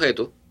tipo de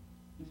objetos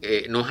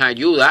nos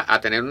ayuda a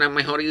tener una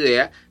mejor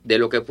idea de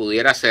lo que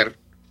pudiera ser,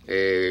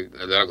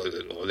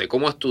 de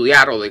cómo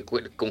estudiar o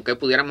con qué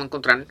pudiéramos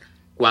encontrar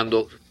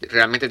cuando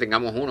realmente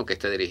tengamos uno que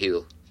esté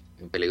dirigido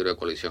en peligro de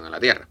colisión a la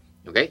Tierra.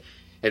 ¿Okay?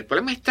 El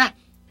problema está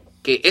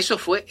que eso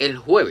fue el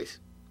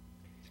jueves,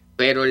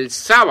 pero el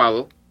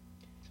sábado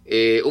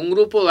un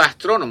grupo de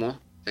astrónomos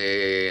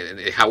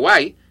de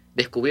Hawái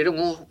descubrieron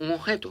un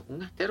objeto,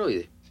 un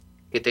asteroide,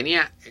 que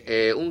tenía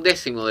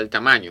 1/10 del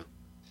tamaño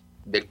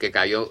del que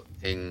cayó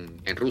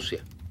en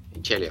Rusia,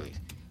 en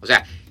Chelyabinsk. O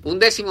sea,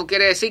 1/10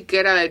 quiere decir que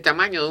era del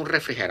tamaño de un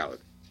refrigerador,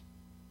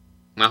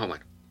 más o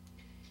menos.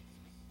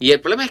 Y el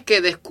problema es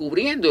que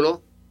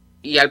descubriéndolo,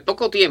 y al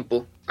poco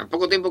tiempo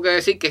quiere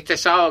decir que este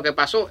sábado que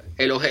pasó,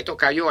 el objeto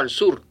cayó al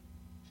sur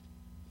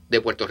de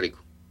Puerto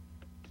Rico.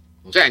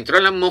 O sea, entró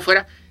en la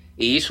atmósfera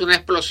y hizo una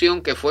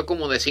explosión que fue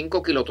como de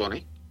 5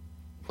 kilotones,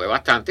 fue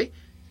bastante.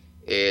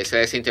 Se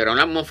desintegró en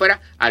la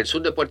atmósfera al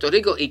sur de Puerto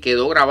Rico y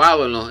quedó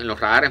grabado en los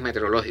radares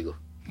meteorológicos.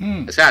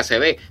 O sea, se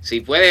ve.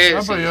 Si puede.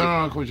 Pero yo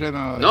no escuché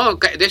nada. No,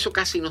 de eso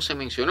casi no se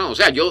mencionó. O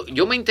sea,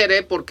 yo me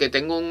enteré porque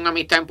tengo una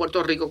amistad en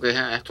Puerto Rico que es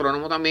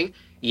astrónomo también,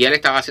 y él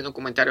estaba haciendo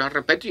comentarios al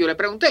respecto, y yo le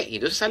pregunté, y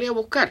entonces salí a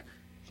buscar.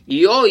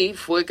 Y hoy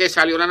fue que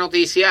salió la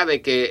noticia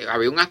de que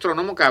había un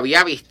astrónomo que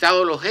había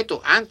avistado el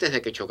objeto antes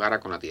de que chocara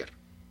con la Tierra.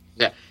 O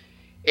sea,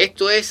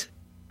 esto es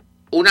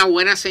una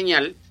buena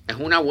señal, es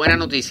una buena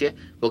noticia,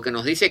 porque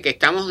nos dice que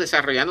estamos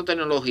desarrollando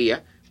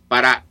tecnología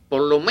para,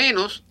 por lo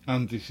menos,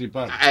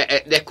 anticipar,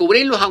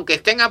 descubrirlos aunque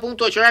estén a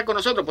punto de chocar con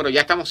nosotros, pero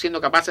ya estamos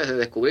siendo capaces de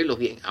descubrirlos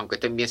bien, aunque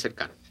estén bien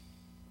cercanos.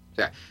 O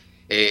sea,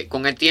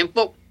 con el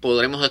tiempo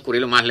podremos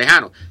descubrirlos más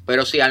lejanos,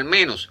 pero si al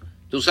menos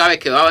tú sabes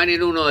que va a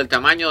venir uno del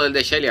tamaño del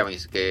de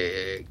Chelyabinsk,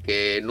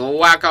 que no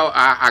va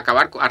a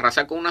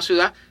arrasar con una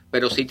ciudad,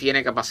 pero sí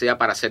tiene capacidad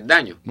para hacer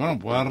daño. Bueno,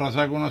 puede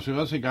arrasar con una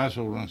ciudad si cae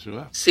sobre una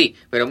ciudad. Sí,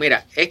 pero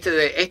mira, este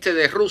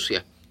de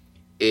Rusia,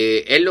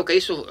 es lo que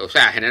hizo, o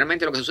sea,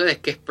 generalmente lo que sucede es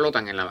que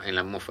explotan en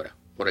la atmósfera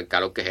por el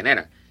calor que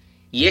generan.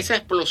 Y esa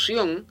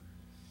explosión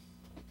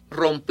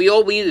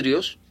rompió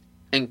vidrios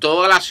en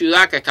toda la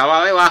ciudad que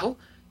estaba debajo.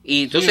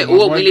 Y entonces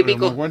hubo mil y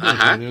pico.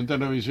 Salió en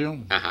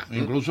televisión.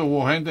 Incluso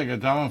hubo gente que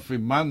estaban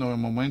filmando en el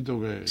momento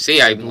que. Sí,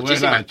 hay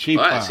muchísimas.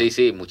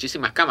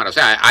 Muchísimas cámaras. O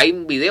sea, hay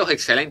videos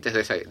excelentes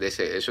de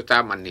ese. Eso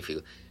está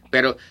magnífico.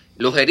 Pero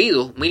los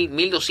heridos,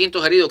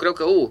 1.200 heridos creo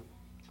que hubo,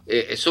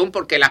 son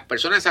porque las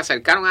personas se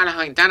acercaron a las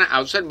ventanas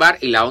a observar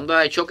y la onda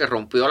de choque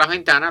rompió las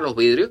ventanas, los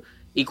vidrios,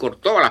 y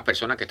cortó a las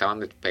personas que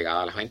estaban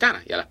pegadas a las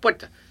ventanas y a las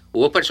puertas.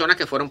 Hubo personas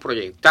que fueron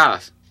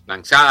proyectadas,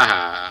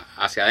 lanzadas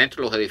hacia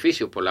adentro de los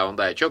edificios por la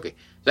onda de choque.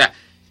 O sea,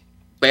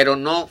 pero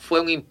no fue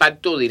un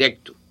impacto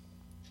directo.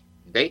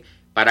 ¿Okay?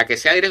 Para que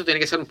sea directo tiene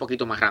que ser un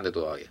poquito más grande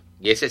todavía.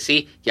 Y ese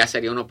sí ya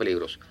sería uno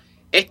peligroso.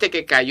 Este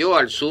que cayó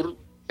al sur,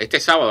 este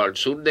sábado al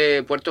sur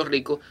de Puerto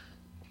Rico,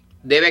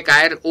 debe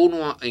caer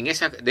uno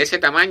de ese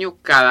tamaño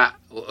cada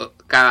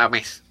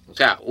mes. O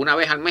sea, una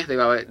vez al mes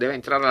debe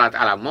entrar a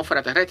la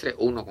atmósfera terrestre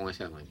uno con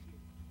ese tamaño.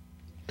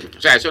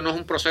 O sea, eso no es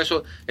un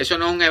proceso, eso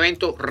no es un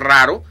evento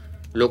raro.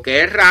 Lo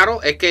que es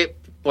raro es que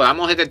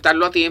podamos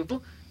detectarlo a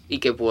tiempo y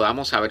que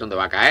podamos saber dónde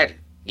va a caer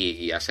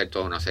y hacer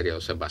toda una serie de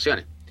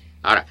observaciones.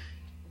 Ahora,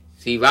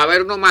 si va a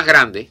haber uno más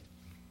grande,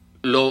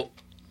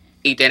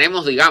 y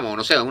tenemos, digamos,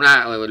 no sé,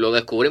 lo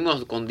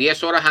descubrimos con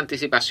 10 horas de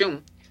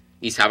anticipación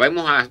y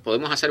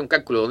podemos hacer un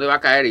cálculo de dónde va a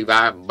caer y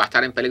va a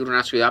estar en peligro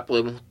una ciudad,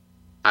 podemos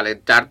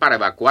alertar para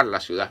evacuar la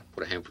ciudad,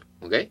 por ejemplo.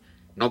 ¿Okay?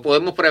 No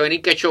podemos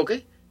prevenir que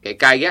choque, que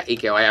caiga y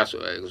que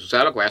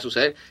suceda lo que vaya a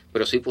suceder,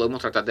 pero sí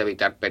podemos tratar de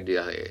evitar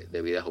pérdidas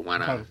de vidas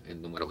humanas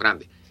en números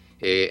grandes.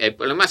 El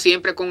problema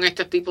siempre con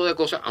este tipo de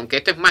cosas, aunque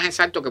esto es más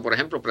exacto que, por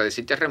ejemplo,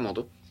 predecir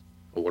terremotos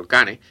o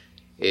volcanes,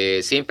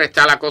 siempre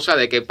está la cosa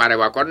de que para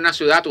evacuar una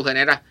ciudad tú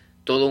generas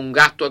todo un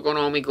gasto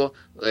económico,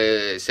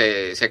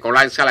 se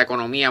colapsa la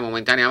economía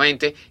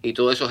momentáneamente y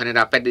todo eso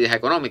genera pérdidas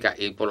económicas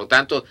y por lo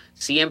tanto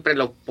siempre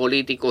los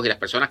políticos y las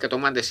personas que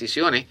toman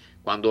decisiones,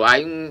 cuando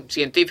hay un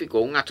científico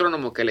o un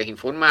astrónomo que les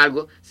informa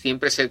algo,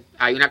 siempre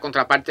hay una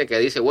contraparte que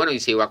dice, bueno,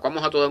 y si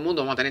evacuamos a todo el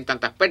mundo vamos a tener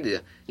tantas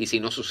pérdidas, y si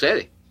no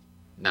sucede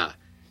nada.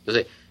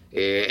 Entonces,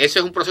 eso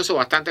es un proceso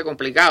bastante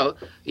complicado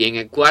y en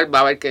el cual va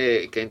a haber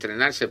que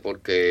entrenarse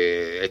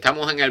porque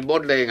estamos en el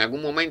borde en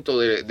algún momento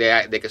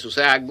de que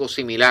suceda algo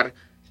similar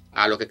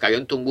a lo que cayó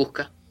en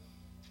Tunguska,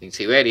 en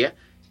Siberia,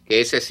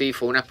 que ese sí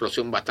fue una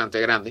explosión bastante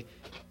grande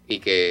y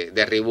que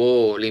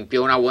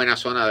limpió una buena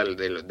zona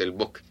del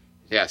bosque.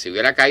 O sea, si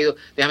hubiera caído,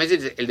 déjame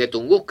decir, el de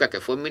Tunguska, que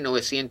fue en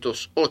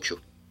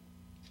 1908,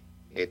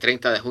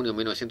 30 de junio de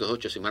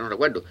 1908, si mal no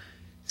recuerdo,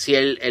 si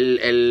el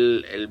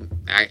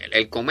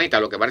cometa,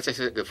 lo que parece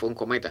ser que fue un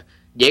cometa,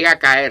 llega a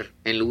caer,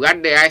 en lugar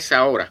de a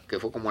esa hora, que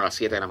fue como a las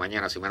 7 de la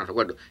mañana, si mal no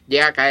recuerdo,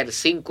 llega a caer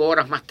 5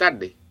 horas más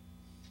tarde,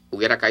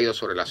 hubiera caído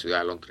sobre la ciudad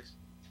de Londres.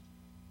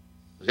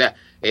 O sea,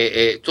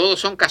 todos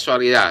son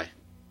casualidades.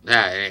 O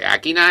sea,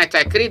 aquí nada está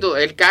escrito,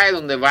 él cae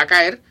donde va a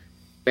caer,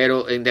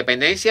 pero en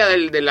dependencia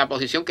de la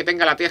posición que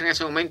tenga la Tierra en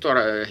ese momento,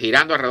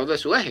 girando alrededor de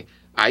su eje,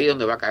 ahí es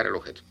donde va a caer el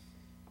objeto.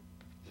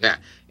 O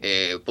sea,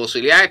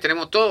 posibilidades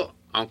tenemos todo,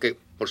 aunque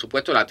por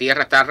supuesto la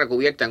Tierra está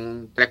recubierta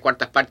en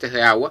 3/4 partes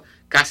de agua,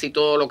 casi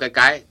todo lo que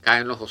cae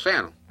en los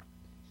océanos.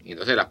 Y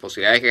entonces las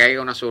posibilidades de que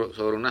caiga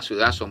sobre una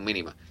ciudad son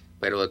mínimas.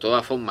 Pero de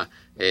todas formas,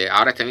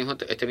 ahora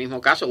este mismo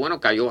caso,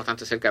 bueno, cayó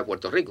bastante cerca de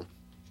Puerto Rico.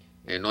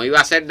 No iba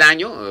a hacer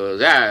daño,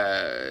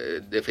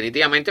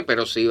 definitivamente,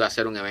 pero sí iba a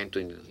ser un evento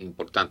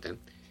importante.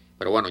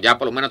 Pero bueno, ya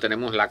por lo menos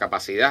tenemos la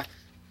capacidad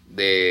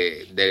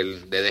de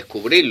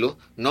descubrirlo.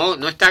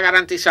 No está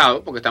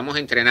garantizado porque estamos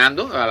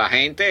entrenando a la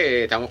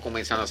gente, estamos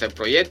comenzando a hacer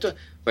proyectos,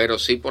 pero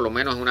sí por lo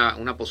menos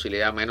una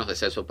posibilidad menos de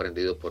ser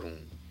sorprendidos por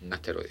un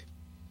asteroide.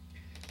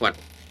 Bueno,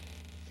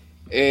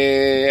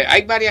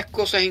 hay varias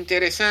cosas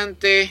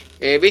interesantes.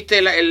 ¿Viste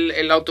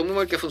el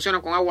automóvil que funciona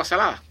con agua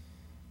salada?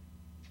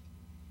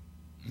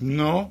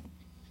 No.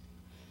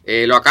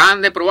 Lo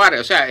acaban de probar,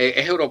 o sea,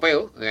 es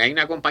europeo. Hay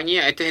una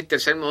compañía, este es el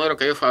tercer modelo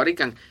que ellos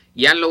fabrican,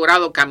 y han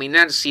logrado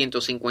caminar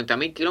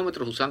 150,000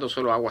 kilómetros usando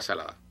solo agua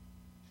salada.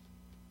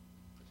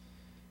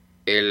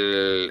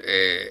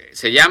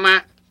 Se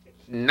llama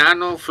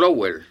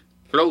Nanoflower.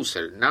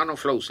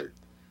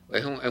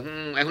 Es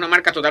una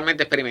marca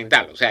totalmente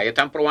experimental. O sea, ellos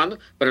están probando,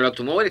 pero el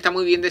automóvil está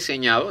muy bien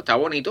diseñado, está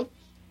bonito,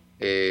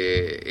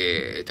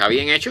 está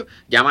bien hecho,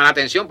 llama la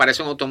atención,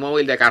 parece un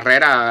automóvil de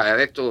carrera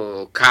de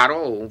estos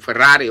caros, un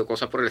Ferrari o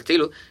cosas por el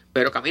estilo,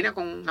 pero camina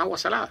con agua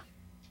salada.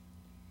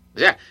 O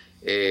sea,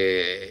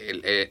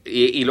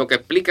 y lo que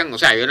explican, o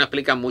sea, ellos no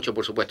explican mucho,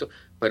 por supuesto,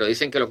 pero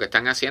dicen que lo que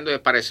están haciendo es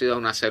parecido a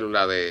una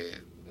célula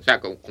o sea,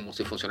 como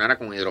si funcionara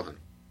con hidrógeno,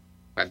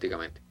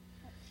 prácticamente.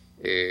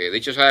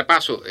 Dicho sea de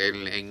paso,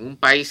 en un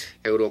país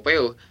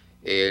europeo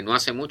no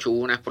hace mucho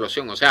hubo una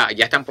explosión, o sea,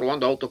 ya están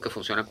probando autos que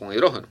funcionan con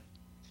hidrógeno,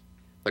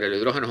 pero el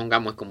hidrógeno es un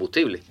gas muy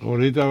combustible.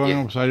 Ahorita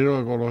van a salir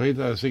los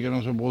ecologistas a decir que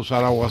no se puede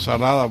usar agua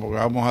salada porque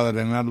vamos a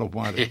drenar los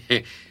mares.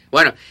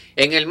 Bueno,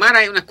 en el mar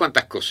hay unas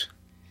cuantas cosas.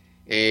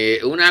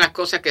 Una de las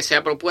cosas que se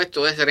ha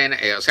propuesto es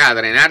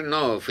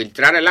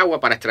filtrar el agua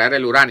para extraer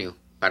el uranio,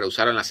 para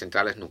usarlo en las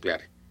centrales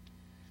nucleares.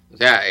 O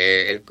sea,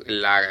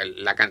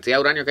 la cantidad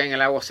de uranio que hay en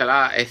el agua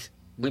salada es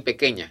muy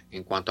pequeña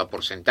en cuanto a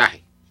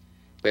porcentaje.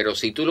 Pero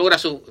si tú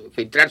logras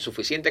filtrar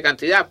suficiente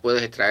cantidad,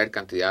 puedes extraer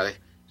cantidades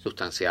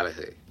sustanciales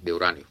de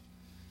uranio.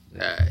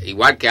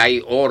 Igual que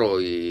hay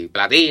oro y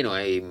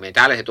platino y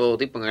metales de todo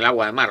tipo en el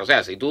agua de mar. O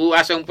sea, si tú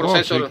haces un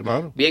proceso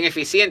bien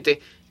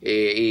eficiente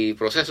y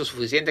procesas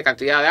suficiente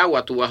cantidad de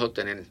agua, tú vas a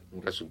obtener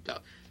un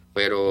resultado.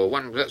 Pero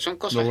bueno, son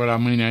cosas... La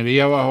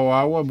minería bajo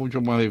agua es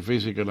mucho más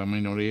difícil que la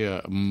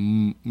minería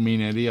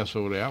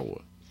sobre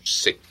agua.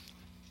 Sí,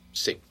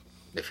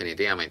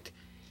 definitivamente.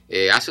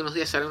 Hace unos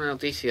días salió una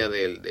noticia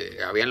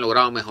habían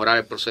logrado mejorar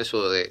el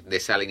proceso de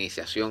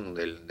desalinización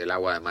del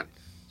agua de mar.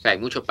 O sea, hay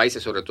muchos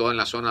países, sobre todo en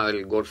la zona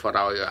del Golfo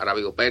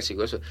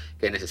Arábigo-Pérsico, eso,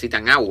 que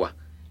necesitan agua.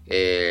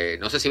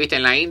 No sé si viste,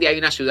 en la India hay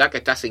una ciudad que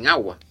está sin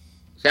agua.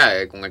 O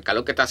sea, con el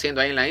calor que está haciendo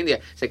ahí en la India,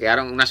 se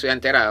quedaron una ciudad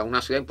entera,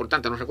 una ciudad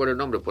importante, no recuerdo el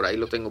nombre, por ahí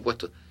lo tengo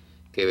puesto,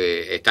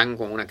 que están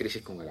con una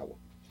crisis con el agua.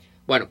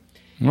 Bueno.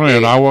 No,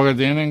 el agua que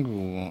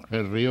tienen,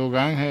 el río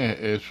Ganges,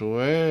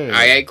 eso es...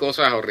 Ahí hay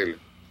cosas horribles.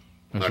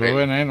 Eso es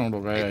veneno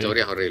lo que hay.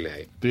 Historias horribles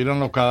ahí. Tiran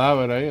los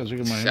cadáveres ahí, así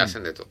que imagínate. Se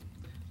hacen de todo.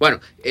 Bueno,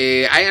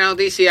 hay una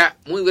noticia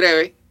muy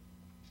breve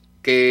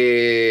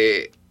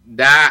que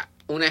da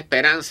una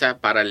esperanza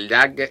para el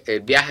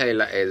viaje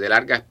de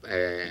larga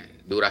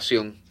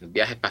duración, el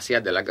viaje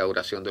espacial de larga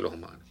duración de los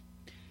humanos.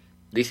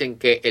 Dicen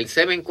que el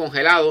semen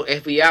congelado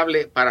es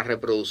viable para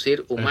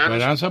reproducir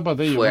humanos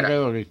fuera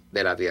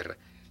de la Tierra.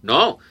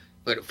 No,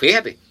 pero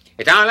fíjate,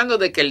 están hablando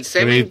de que el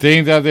semen...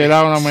 Cristín te ha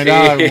tirado una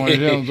mirada como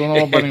diciendo, tú no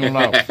vas para ningún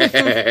lado.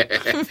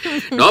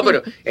 No,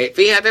 pero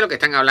fíjate lo que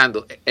están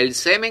hablando. El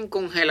semen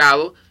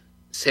congelado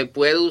se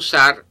puede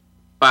usar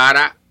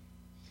para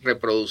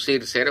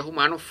reproducir seres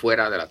humanos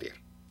fuera de la Tierra.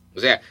 O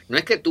sea, no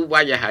es que tú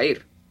vayas a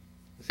ir.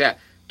 O sea,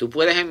 tú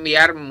puedes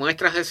enviar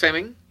muestras de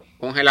semen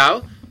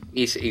congelado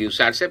y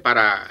usarse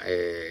para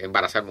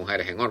embarazar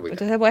mujeres en órbita.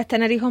 Entonces puedes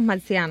tener hijos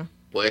marcianos.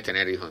 Puedes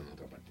tener hijos en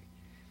otra parte.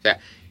 O sea,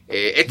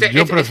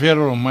 yo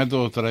prefiero los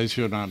métodos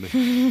tradicionales.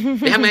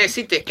 Déjame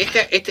decirte,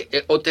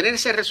 obtener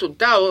ese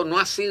resultado no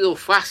ha sido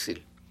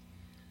fácil,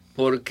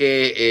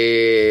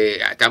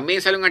 porque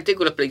también sale un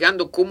artículo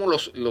explicando cómo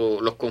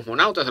los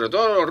cosmonautas, sobre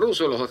todo los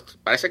rusos,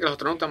 parece que los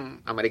astronautas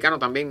americanos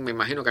también, me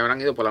imagino que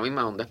habrán ido por la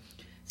misma onda,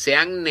 se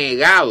han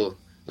negado,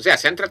 o sea,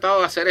 se han tratado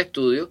de hacer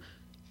estudios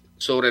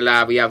sobre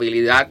la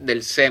viabilidad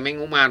del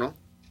semen humano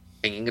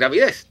en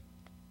ingravidez.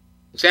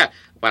 O sea,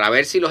 para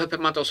ver si los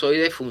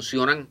espermatozoides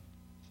funcionan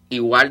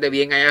igual de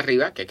bien ahí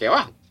arriba que aquí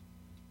abajo.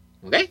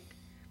 ¿Ok?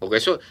 Porque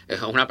eso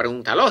es una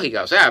pregunta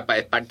lógica. O sea,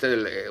 es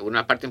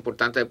una parte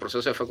importante del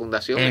proceso de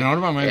fecundación.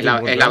 Enormemente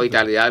es la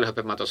vitalidad de los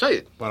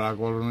espermatozoides. Para la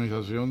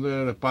colonización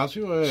del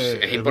espacio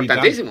es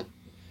importantísimo. Vital.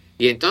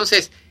 Y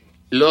entonces,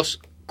 los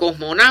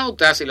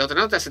cosmonautas y los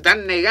astronautas se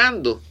están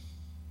negando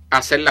a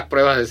hacer las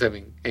pruebas de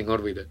semen en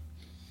órbita.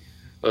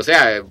 O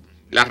sea,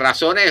 las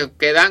razones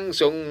que dan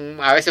son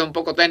a veces un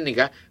poco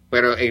técnicas,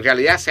 pero en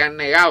realidad se han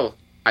negado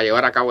a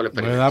llevar a cabo el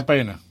experimento. Le da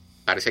pena.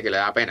 Parece que le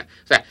da pena.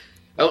 O sea,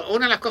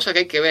 una de las cosas que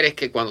hay que ver es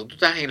que cuando tú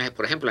estás,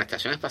 por ejemplo, en la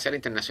Estación Espacial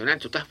Internacional,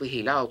 tú estás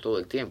vigilado todo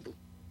el tiempo.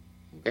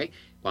 ¿Okay?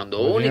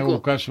 Cuando único...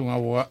 buscarse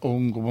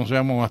 ¿cómo se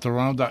llama? Un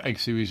astronauta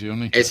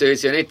exhibicionista.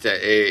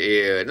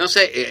 No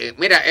sé,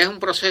 mira, es un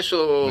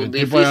proceso el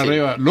difícil. Tipo de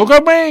arriba, ¡look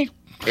at me!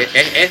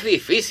 Es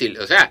difícil,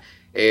 o sea,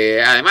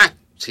 además,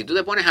 si tú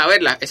te pones a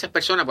ver esas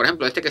personas, por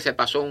ejemplo, que se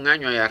pasó un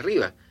año allá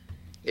arriba,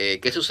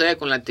 ¿qué sucede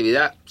con la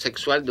actividad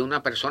sexual de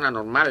una persona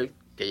normal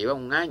que lleva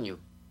un año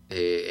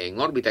en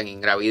órbita, en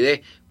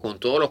ingravidez, con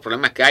todos los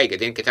problemas que hay, que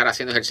tienen que estar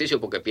haciendo ejercicio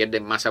porque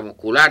pierden masa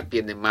muscular,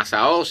 pierden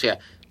masa ósea,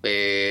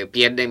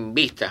 pierden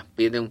vista,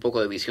 pierden un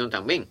poco de visión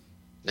también?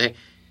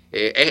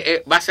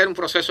 Va a ser un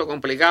proceso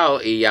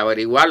complicado y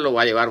averiguarlo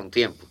va a llevar un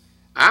tiempo,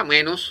 a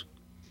menos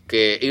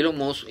que Elon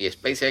Musk y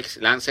SpaceX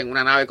lancen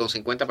una nave con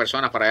 50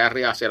 personas para allá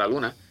arriba hacia la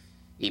Luna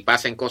y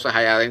pasen cosas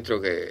allá adentro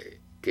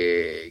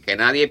que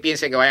nadie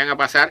piense que vayan a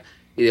pasar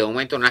y de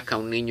momento nazca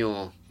un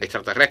niño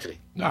extraterrestre.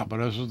 No,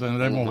 pero eso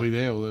tendremos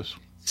video de eso.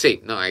 Sí,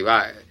 no, ahí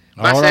va.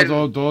 Ahora a ser,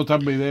 todo está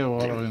en video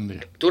ahora hoy en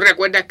día. ¿Tú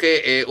recuerdas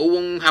que hubo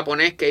un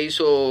japonés que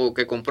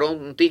compró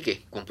un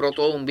ticket, compró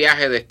todo un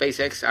viaje de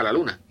SpaceX a la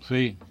Luna?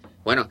 Sí.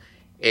 Bueno,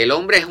 el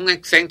hombre es un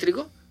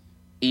excéntrico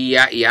y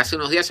hace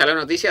unos días salió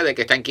la noticia de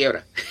que está en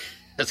quiebra.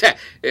 O sea,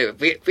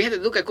 fíjate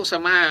tú qué cosa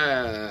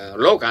más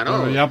loca,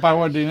 ¿no? Pero ya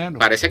pagó el dinero.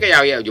 Parece que ya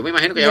había, yo me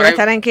imagino que ya debe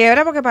estar en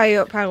quiebra porque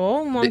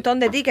pagó un montón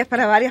de tickets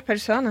para varias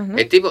personas, ¿no?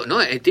 El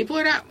tipo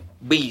era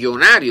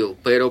billonario,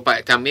 pero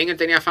también él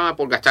tenía fama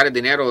por gastar el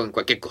dinero en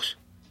cualquier cosa.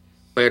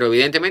 Pero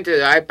evidentemente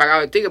debe haber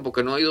pagado el ticket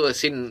porque no ha oído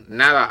decir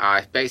nada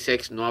a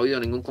SpaceX, no ha habido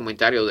ningún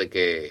comentario de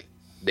que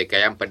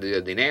hayan perdido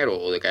el dinero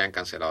o de que hayan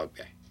cancelado el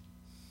viaje.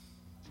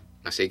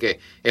 Así que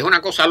es una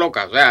cosa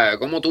loca, o sea,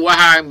 ¿cómo tú vas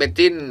a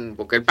invertir?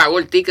 Porque él pagó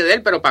el ticket de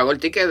él, pero pagó el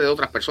ticket de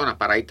otras personas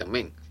para ir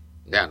también.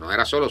 Ya, no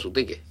era solo su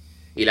ticket.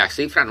 Y la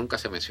cifra nunca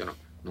se mencionó,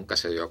 nunca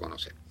se dio a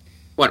conocer.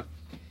 Bueno,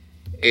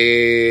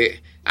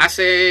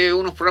 hace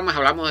unos programas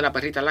hablamos de la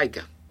perrita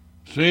Laika.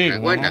 Sí,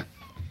 ¿recuerdas?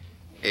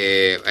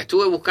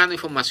 Estuve buscando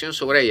información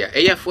sobre ella.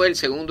 Ella fue el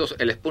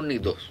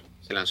Sputnik 2.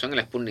 O se lanzó en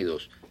el Sputnik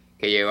 2,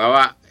 que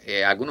llevaba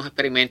algunos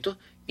experimentos,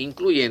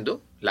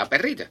 incluyendo la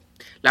perrita.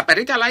 La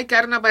perrita Laika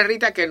era una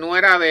perrita que no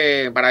era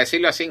para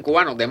decirlo así en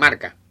cubano, de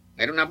marca.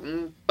 Era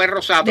un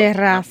perro sato, de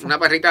raza. Una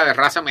perrita de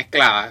raza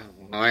mezclada,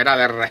 no era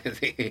de raza.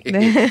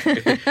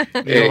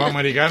 Los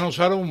americanos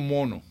usaron un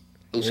mono.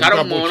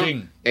 Usaron mono,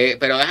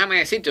 pero déjame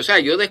decirte, o sea,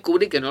 yo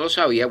descubrí que no lo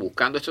sabía,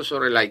 buscando esto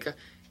sobre Laika,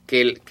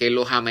 que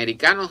los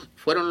americanos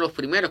fueron los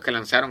primeros que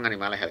lanzaron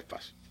animales al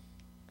espacio.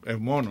 El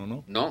mono,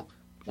 ¿no? No,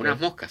 unas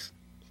moscas.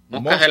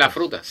 Moscas de la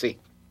fruta, sí.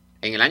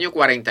 En el año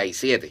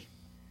 47.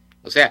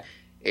 O sea,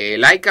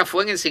 Laika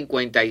fue en el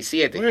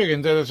 57. Oye, qué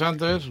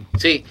interesante eso.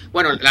 Sí,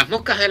 bueno, las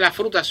moscas de la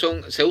fruta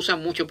se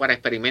usan mucho para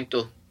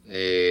experimentos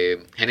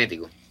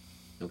genéticos,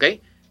 ¿ok?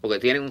 Porque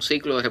tienen un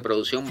ciclo de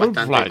reproducción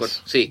bastante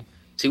corto. Sí.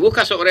 Si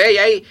buscas sobre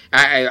ella,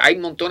 hay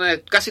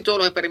montones casi todos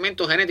los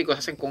experimentos genéticos se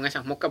hacen con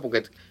esas moscas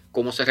porque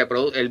como se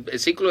reproduce, el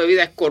ciclo de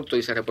vida es corto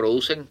y se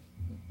reproducen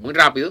muy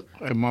rápido.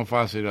 Es más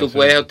fácil. Tú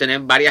puedes obtener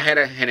varias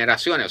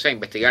generaciones, o sea,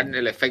 investigar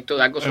el efecto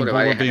de algo sobre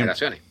varias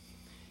generaciones.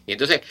 Y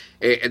entonces,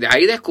 de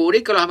ahí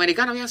descubrí que los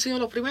americanos habían sido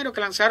los primeros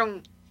que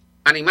lanzaron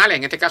animales,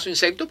 en este caso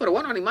insectos, pero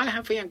bueno, animales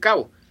al fin y al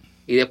cabo.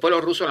 Y después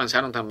los rusos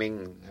lanzaron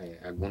también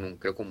algunos,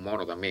 creo que un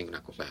mono también,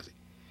 unas cosas así.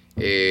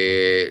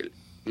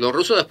 Los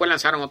rusos después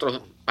lanzaron otras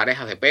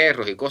parejas de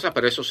perros y cosas,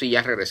 pero eso sí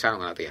ya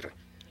regresaron a la Tierra.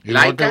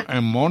 Laika,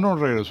 el mono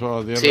regresó a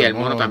la Tierra. Sí, el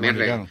mono también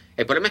regresó.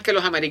 El problema es que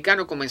los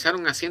americanos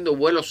comenzaron haciendo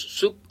vuelos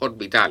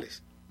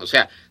suborbitales. O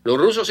sea, los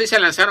rusos sí se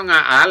lanzaron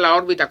a dar la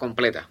órbita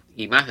completa,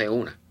 y más de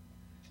una.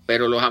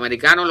 Pero los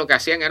americanos lo que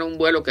hacían era un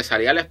vuelo que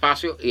salía al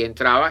espacio y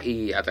entraba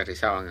y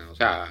aterrizaban, o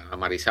sea,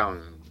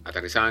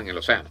 aterrizaban en el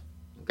océano.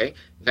 ¿Okay?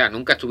 O sea,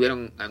 nunca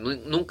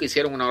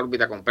hicieron una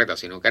órbita completa,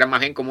 sino que era más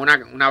bien como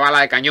una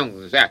bala de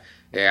cañón. O sea,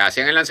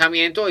 hacían el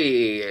lanzamiento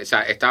y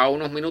estaba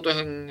unos minutos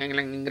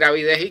en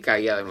gravidez y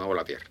caía de nuevo a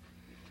la Tierra.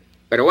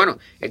 Pero bueno,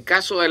 el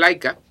caso de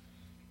Laika,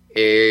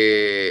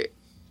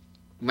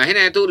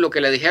 imagínate tú, lo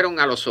que le dijeron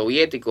a los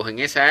soviéticos en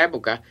esa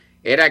época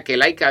era que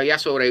Laika había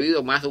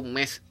sobrevivido más de un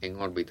mes en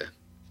órbita.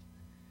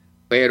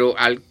 Pero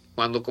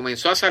cuando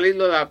comenzó a salir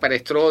lo de la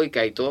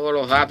perestroika y todos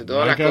los datos y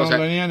todas las cosas,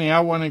 no tenía ni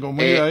agua ni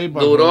comida ahí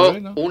para duró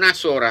poder, ¿no?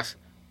 unas horas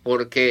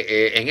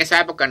porque en esa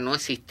época no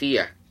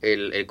existía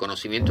el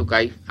conocimiento que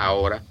hay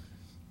ahora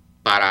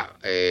para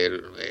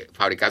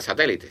fabricar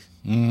satélites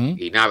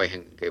y naves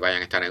que vayan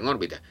a estar en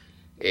órbita.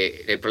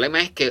 El problema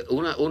es que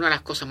una de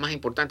las cosas más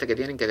importantes que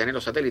tienen que tener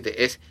los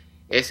satélites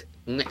es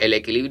el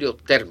equilibrio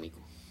térmico.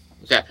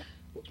 O sea,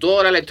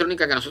 toda la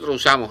electrónica que nosotros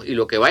usamos y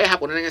lo que vayas a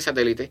poner en el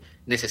satélite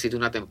necesita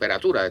una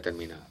temperatura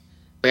determinada.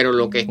 Pero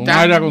lo que está... Un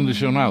aire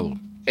acondicionado.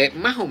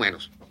 Más o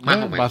menos.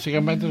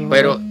 Básicamente.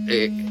 Pero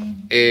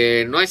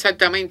no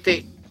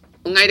exactamente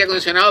un aire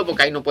acondicionado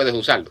porque ahí no puedes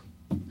usarlo.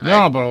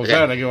 No,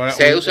 pero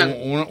se usan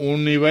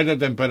un nivel de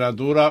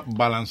temperatura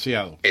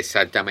balanceado.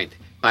 Exactamente.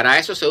 Para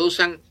eso se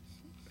usan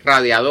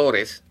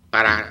radiadores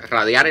para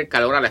radiar el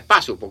calor al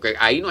espacio, porque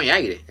ahí no hay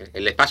aire.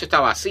 El espacio está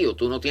vacío.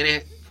 Tú no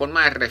tienes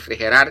forma de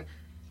refrigerar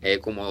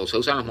como se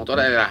usan los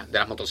motores de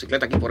las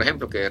motocicletas aquí, por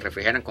ejemplo, que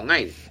refrigeran con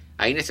aire.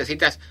 Ahí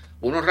necesitas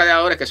unos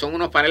radiadores que son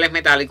unos paneles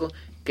metálicos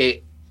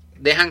que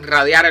dejan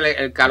radiar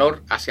el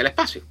calor hacia el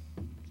espacio.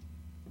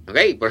 ¿Ok?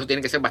 Por eso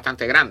tienen que ser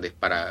bastante grandes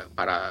para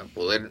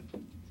poder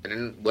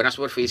tener buena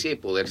superficie y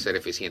poder ser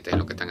eficientes en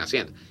lo que están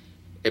haciendo.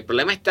 El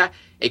problema está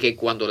en que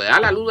cuando le da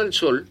la luz del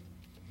sol,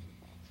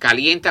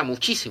 calienta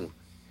muchísimo.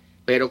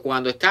 Pero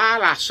cuando está a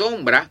la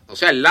sombra, o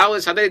sea, el lado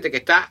del satélite que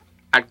está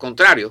al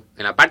contrario,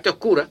 en la parte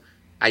oscura,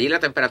 allí la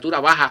temperatura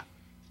baja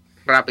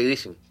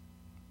rapidísimo.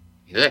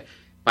 Entonces,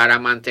 para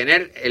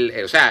mantener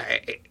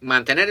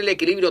mantener el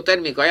equilibrio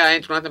térmico allá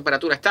adentro, una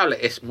temperatura estable,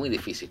 es muy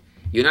difícil.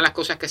 Y una de las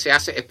cosas que se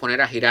hace es poner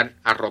a girar,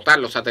 a rotar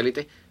los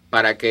satélites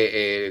para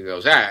que,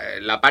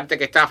 la parte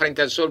que está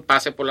frente al sol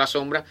pase por la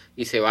sombra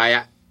y se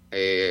vaya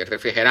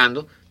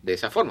refrigerando de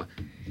esa forma.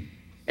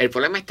 El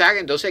problema está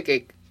entonces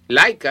que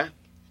Laika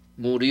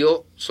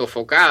murió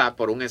sofocada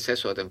por un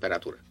exceso de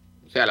temperatura.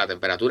 O sea, la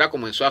temperatura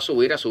comenzó a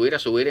subir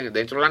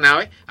dentro de la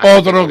nave.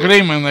 Otro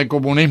crimen del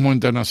comunismo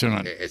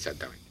internacional.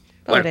 Exactamente.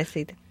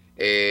 Pobrecita.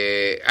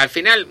 Bueno, al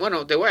final,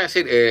 bueno, te voy a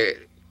decir...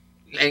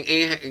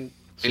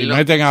 si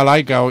meten a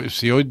Laika,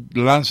 si hoy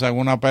lanzan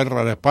una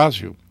perra al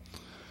espacio,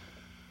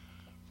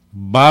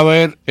 va a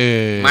haber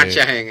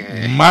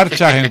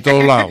marchas en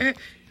todos lados.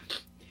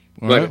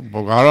 Bueno,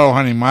 porque ahora los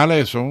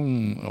animales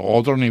son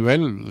otro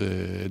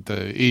nivel.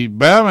 Y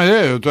véame,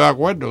 yo estoy de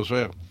acuerdo. O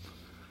sea,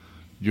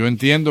 yo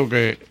entiendo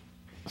que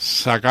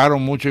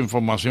sacaron mucha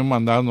información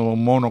mandando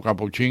un mono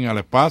capuchín al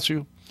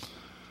espacio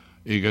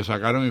y que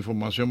sacaron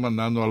información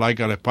mandando a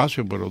Laika al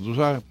espacio, pero tú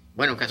sabes,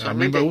 bueno, a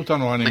mí me gustan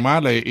los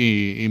animales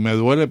y me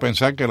duele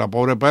pensar que la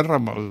pobre perra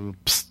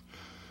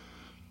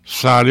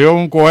salió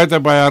un cohete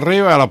para allá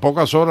arriba y a las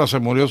pocas horas se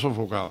murió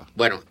sofocada.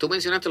 Bueno, tú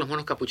mencionaste los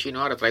monos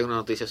capuchinos, ahora traigo una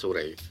noticia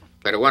sobre ellos.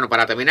 Pero bueno,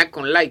 para terminar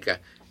con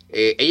Laika,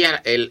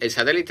 el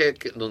satélite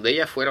donde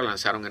ella fue lo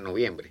lanzaron en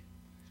noviembre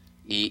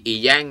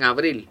y ya en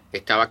abril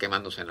estaba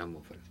quemándose en la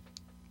atmósfera.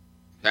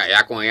 O sea,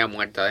 ya con ella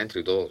muerta adentro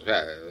y todo.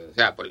 O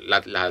sea pues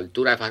la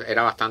altura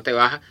era bastante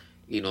baja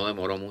y no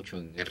demoró mucho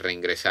en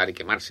reingresar y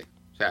quemarse.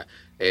 O sea,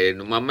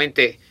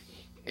 normalmente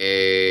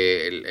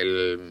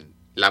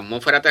la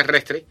atmósfera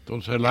terrestre...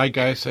 Entonces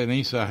laica es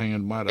cenizas en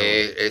el mar.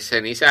 Es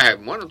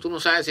cenizas, bueno, tú no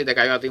sabes si te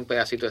cayó a ti un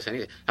pedacito de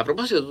ceniza. A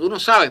propósito, tú no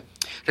sabes.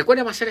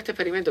 Recuérdame hacer este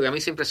experimento que a mí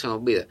siempre se me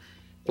olvida.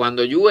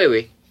 Cuando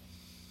llueve,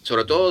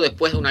 sobre todo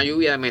después de una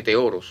lluvia de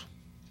meteoros,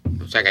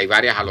 o sea que hay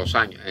varias a los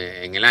años,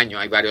 en el año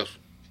hay varios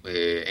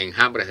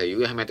enjambres de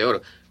lluvias de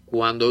meteoros.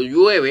 Cuando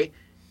llueve,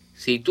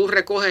 si tú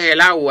recoges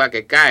el agua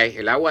que cae,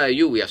 el agua de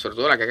lluvia, sobre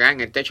todo la que cae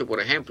en el techo, por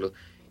ejemplo,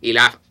 y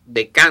la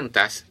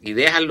decantas y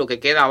dejas lo que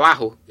queda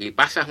abajo y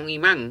pasas un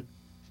imán,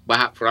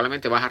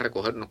 probablemente vas a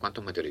recoger unos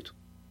cuantos meteoritos.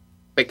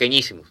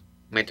 Pequeñísimos.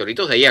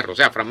 Meteoritos de hierro, o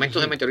sea,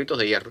 fragmentos de meteoritos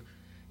de hierro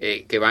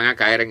que van a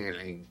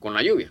caer con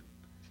la lluvia.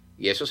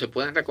 Y eso se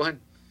pueden recoger.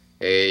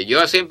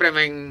 Yo siempre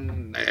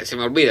se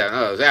me olvida,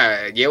 ¿no? O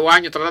sea, llevo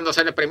años tratando de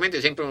hacer el experimento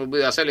y siempre me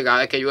olvido de hacerlo y cada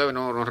vez que llueve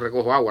no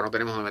recojo agua, no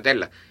tenemos que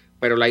meterla.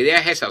 Pero la idea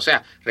es esa, o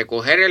sea,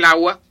 recoger el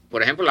agua,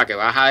 por ejemplo, la que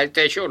baja del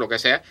techo o lo que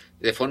sea,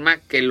 de forma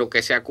que lo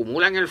que se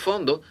acumula en el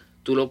fondo,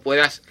 tú lo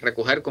puedas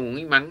recoger con un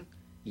imán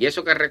y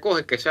eso que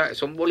recoges, que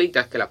son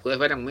bolitas que las puedes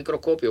ver en un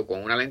microscopio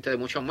con una lente de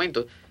mucho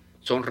aumento,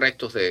 son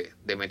restos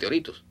de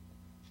meteoritos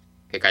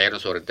que cayeron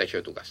sobre el techo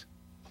de tu casa.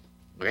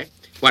 ¿Okay?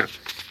 Bueno,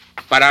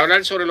 para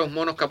hablar sobre los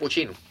monos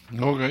capuchinos.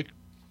 Ok.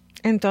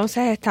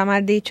 Entonces está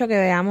mal dicho que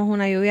veamos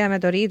una lluvia de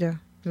meteoritos.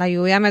 La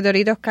lluvia de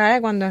meteoritos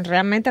cae cuando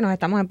realmente nos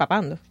estamos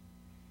empapando.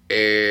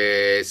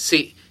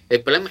 Sí,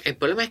 el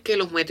problema es que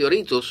los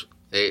meteoritos,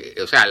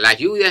 o sea, las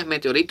lluvias de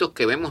meteoritos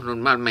que vemos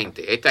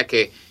normalmente, estas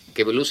que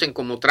lucen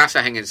como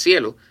trazas en el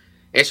cielo,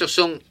 esos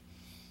son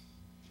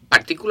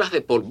partículas de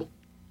polvo,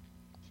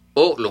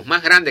 o los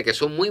más grandes que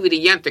son muy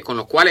brillantes, con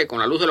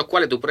la luz de los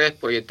cuales tú puedes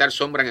proyectar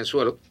sombra en el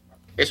suelo,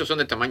 esos son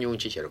del tamaño de un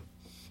chícharo.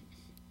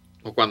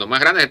 O cuando más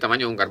grande es del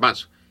tamaño de un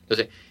garbanzo.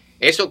 Entonces,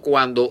 eso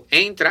cuando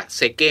entra,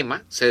 se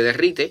quema, se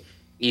derrite,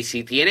 y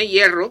si tiene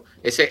hierro,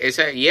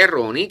 ese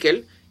hierro o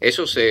níquel,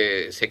 eso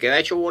se queda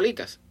hecho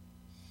bolitas.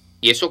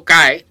 Y eso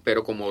cae,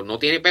 pero como no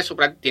tiene peso,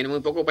 tiene muy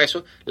poco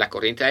peso, las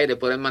corrientes de aire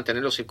pueden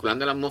mantenerlo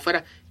circulando en la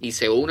atmósfera y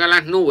se une a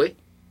las nubes,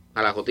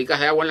 a las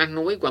goticas de agua en las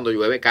nubes, y cuando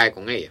llueve cae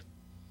con ellas.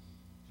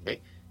 ¿Okay?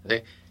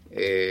 Entonces,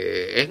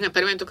 es un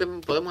experimento que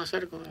podemos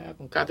hacer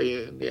con Katy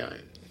un día.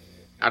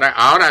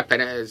 Ahora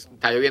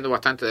está lloviendo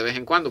bastante de vez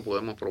en cuando,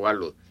 podemos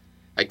probarlo.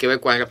 Hay que ver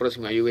cuál es la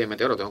próxima lluvia de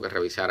meteoro, tengo que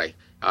revisar ahí.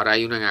 Ahora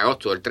hay una en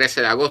agosto, el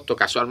 13 de agosto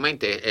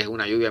casualmente es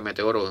una lluvia de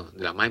meteoro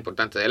de las más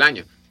importantes del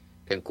año,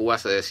 que en Cuba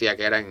se decía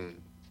que eran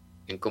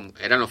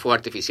los fuegos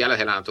artificiales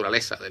de la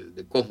naturaleza,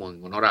 del cosmos,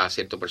 en honor a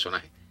cierto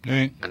personaje.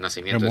 Al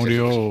nacimiento que de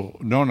murió,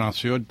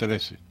 nació el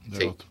 13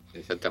 de agosto. Sí,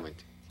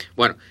 exactamente.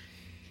 Bueno,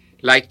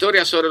 la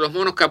historia sobre los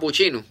monos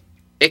capuchinos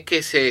es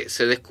que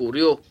se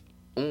descubrió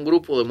un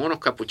grupo de monos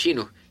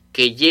capuchinos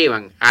que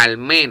llevan al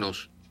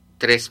menos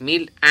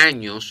 3.000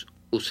 años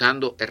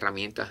usando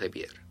herramientas de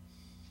piedra.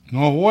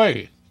 No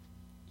juegue.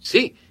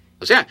 Sí,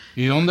 o sea...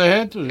 ¿Y dónde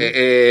es esto?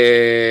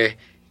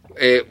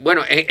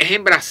 Bueno, es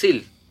en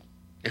Brasil.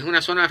 Es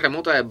una zona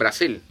remota de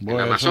Brasil,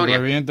 bueno, en la Amazonia.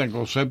 Eso revienta el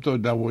concepto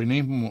del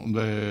darwinismo,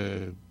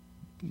 de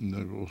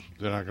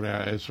la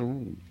creación.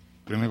 Eso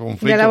tiene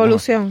conflicto. De la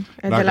evolución.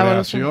 La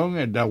creación,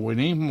 el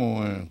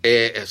darwinismo.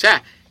 O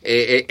sea...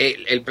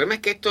 el problema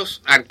es que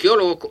estos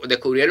arqueólogos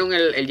descubrieron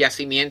el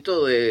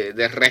yacimiento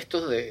de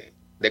restos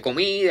de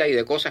comida y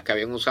de cosas que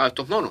habían usado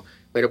estos monos,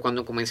 pero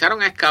cuando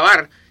comenzaron a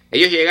excavar,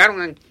 ellos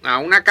llegaron a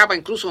una capa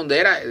incluso donde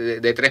era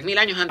de 3.000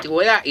 años de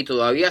antigüedad y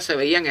todavía se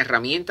veían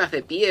herramientas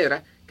de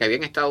piedra que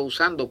habían estado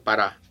usando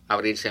para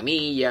abrir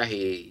semillas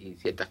y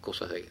ciertas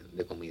cosas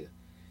de comida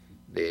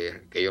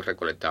que ellos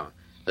recolectaban.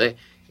 Entonces,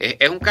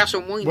 es un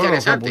caso muy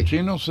interesante. Los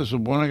capuchinos se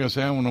supone que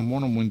sean unos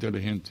monos muy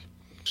inteligentes.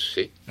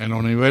 Sí. En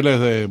los niveles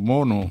de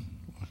monos,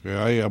 que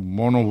hay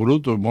monos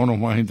brutos y monos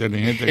más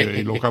inteligentes,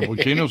 y los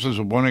capuchinos se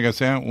supone que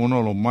sean uno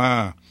de los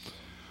más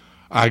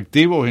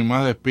activos y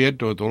más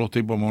despiertos de todos los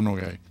tipos de monos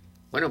que hay.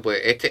 Bueno,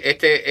 pues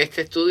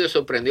este estudio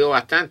sorprendió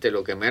bastante,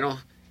 lo que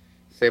menos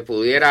se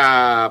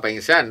pudiera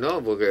pensar,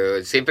 ¿no?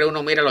 Porque siempre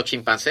uno mira a los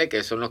chimpancés,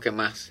 que son los que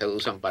más se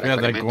usan para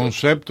experimentos. El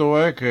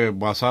concepto es que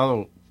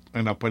basado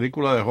en las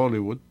películas de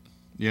Hollywood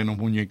y en los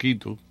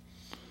muñequitos,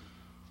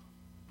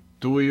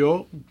 tú y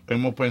yo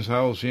hemos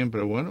pensado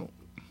siempre, bueno,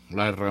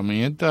 la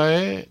herramienta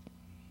es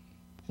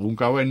un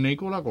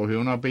cavernícola, cogió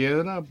una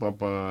piedra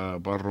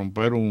para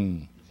romper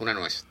una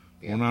nuez.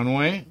 Una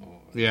nuez,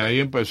 y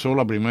ahí empezó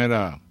la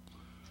primera.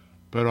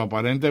 Pero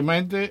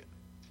aparentemente,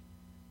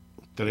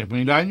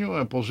 3.000 años,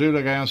 es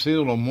posible que hayan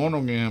sido los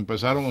monos quienes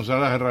empezaron a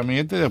usar las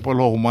herramientas y después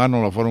los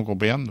humanos las fueron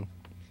copiando.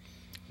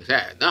 O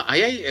sea, no,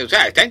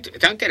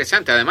 está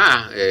interesante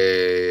además.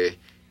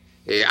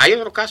 Hay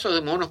otros casos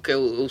de monos que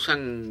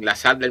usan la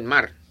sal del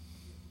mar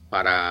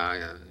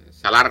para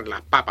salar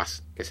las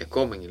papas que se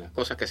comen y las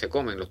cosas que se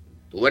comen, los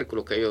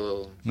tubérculos que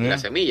ellos, y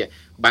las semillas,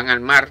 van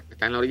al mar,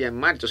 están en la orilla del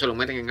mar, entonces los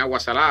meten en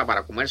agua salada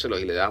para comérselos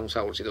y le dan un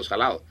saborcito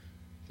salado.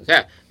 O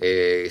sea,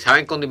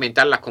 saben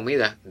condimentar las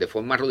comidas de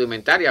forma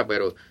rudimentaria,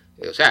 pero,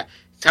 o sea,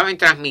 saben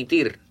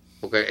transmitir,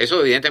 porque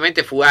eso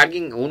evidentemente fue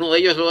uno de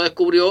ellos lo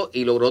descubrió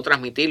y logró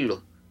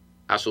transmitirlo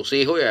a sus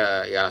hijos y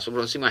a las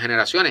próximas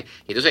generaciones.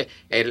 Entonces,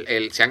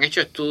 se han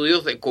hecho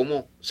estudios de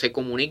cómo se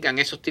comunican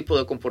esos tipos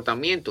de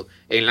comportamientos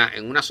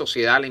en una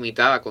sociedad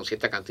limitada con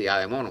cierta cantidad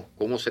de monos,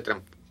 cómo se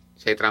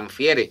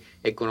transfiere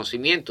el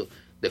conocimiento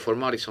de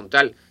forma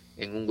horizontal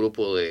en un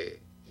grupo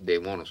de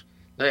monos.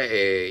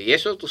 Y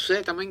eso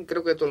sucede también,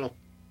 creo que todos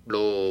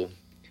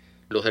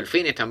los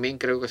delfines también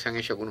creo que se han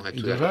hecho algunos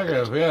estudios. Y tú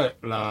sabes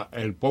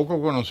que el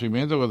poco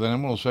conocimiento que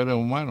tenemos los seres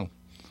humanos.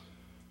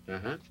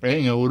 Ajá.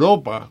 En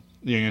Europa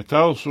y en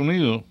Estados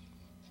Unidos,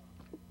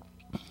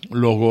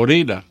 los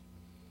gorilas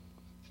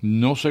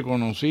no se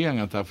conocían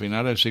hasta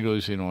finales del siglo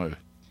XIX.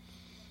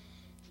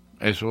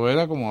 Eso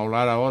era como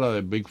hablar ahora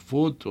de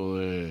Bigfoot o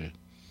de...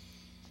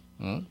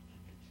 ¿no?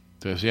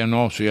 Te decían,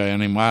 no, sí, hay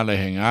animales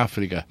en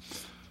África.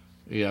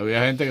 Y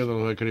había gente que te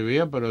los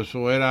describía, pero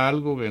eso era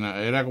algo que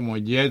era como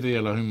el yeti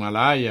de los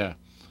Himalayas.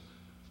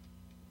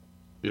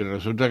 Y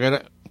resulta que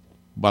era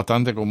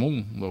bastante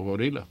común, los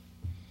gorilas.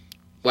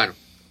 Bueno,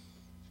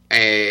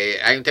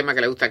 hay un tema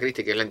que le gusta a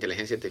Cristi, que es la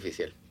inteligencia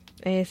artificial.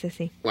 Ese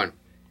sí. Bueno,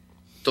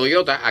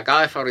 Toyota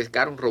acaba de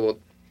fabricar un robot.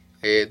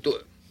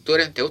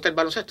 ¿Te gusta el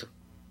baloncesto?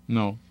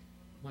 No.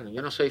 Bueno,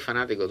 yo no soy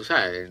fanático, tú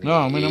sabes. No,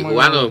 a mí no me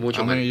jugando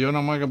mucho más. Yo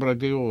nada más que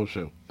practico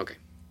boxeo. Ok.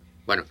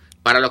 Bueno,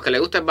 para los que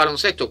les gusta el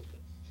baloncesto,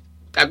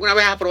 ¿alguna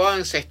vez has probado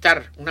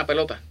encestar una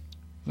pelota?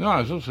 No,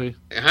 eso sí.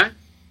 Ajá.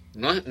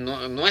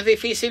 No es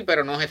difícil,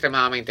 pero no es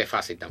extremadamente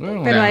fácil tampoco.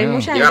 Bueno, pero hay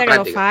mucha gente que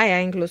lo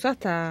falla, incluso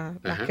hasta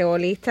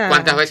basquetbolistas.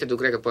 ¿Cuántas veces tú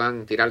crees que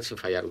puedan tirar sin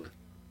fallar una?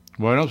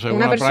 Bueno, según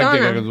la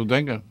práctica que tú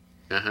tengas.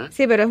 Ajá.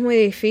 Sí, pero es muy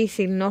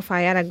difícil no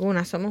fallar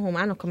alguna. Somos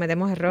humanos,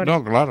 cometemos errores.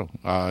 No, claro.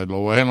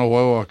 Lo ves en los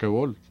juegos de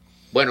basquetbol.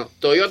 Bueno,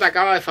 Toyota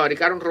acaba de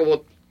fabricar un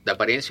robot de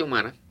apariencia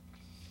humana,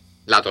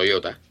 la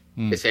Toyota,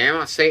 que se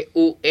llama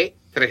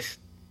CUE3.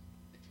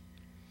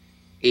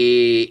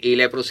 Y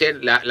le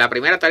pusieron, la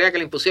primera tarea que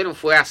le impusieron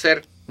fue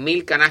hacer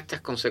 1000 canastas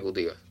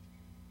consecutivas.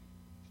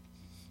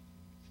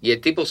 Y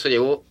el tipo se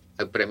llevó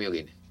el premio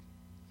Guinness.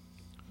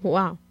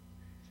 Wow.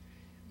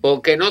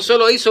 Porque no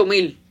solo hizo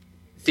 1000,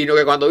 sino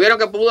que cuando vieron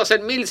que pudo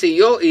hacer 1000,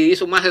 siguió y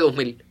hizo más de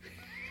 2000.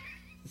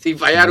 Sin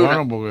fallar una.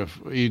 Bueno,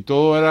 y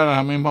todo era en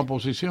la misma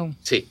posición.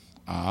 Sí.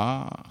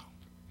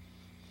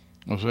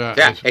 O sea,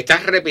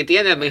 estás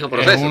repitiendo el mismo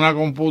proceso. Es una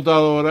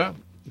computadora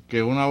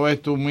que una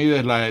vez tú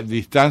mides la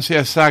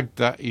distancia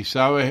exacta y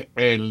sabes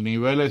el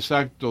nivel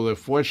exacto de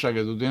fuerza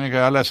que tú tienes que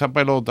darle a esa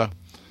pelota,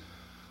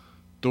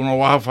 tú no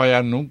vas a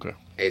fallar nunca.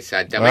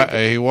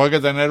 Exactamente. Es igual que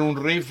tener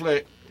un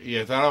rifle y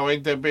estar a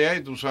 20 pies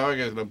y tú sabes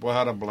que le puedes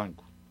dar al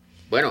blanco.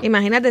 Bueno,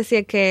 imagínate si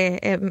el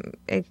que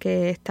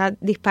está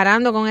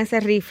disparando con ese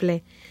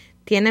rifle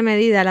tiene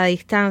medida la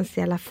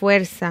distancia, la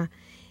fuerza,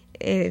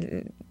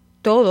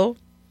 todo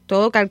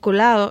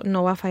calculado,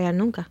 no va a fallar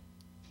nunca.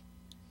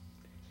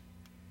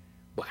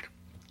 Bueno,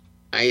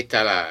 ahí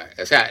está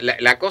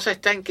la cosa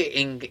está en que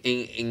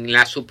en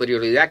la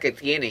superioridad que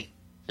tiene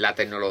la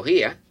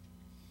tecnología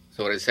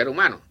sobre el ser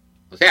humano.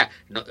 O sea,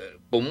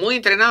 por muy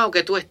entrenado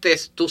que tú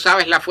estés, tú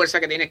sabes la fuerza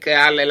que tienes que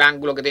darle, el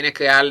ángulo que tienes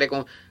que darle,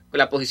 con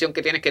la posición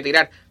que tienes que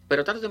tirar,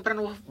 pero tarde o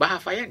temprano vas a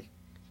fallar.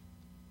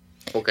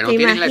 Porque no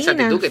tienes la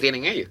exactitud que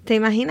tienen ellos. ¿Te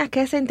imaginas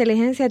que esa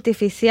inteligencia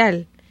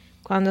artificial,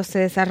 cuando se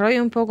desarrolle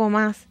un poco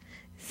más,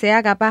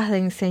 sea capaz de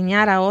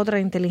enseñar a otra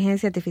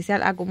inteligencia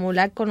artificial a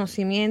acumular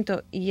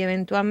conocimiento y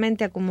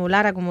eventualmente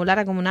acumular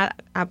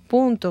a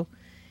punto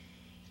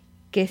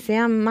que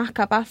sean más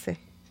capaces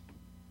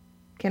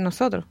que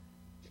nosotros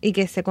y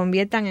que se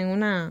conviertan en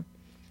una,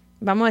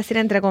 vamos a decir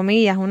entre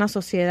comillas, una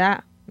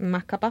sociedad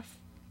más capaz?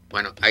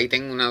 Bueno, ahí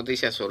tengo una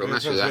noticia sobre una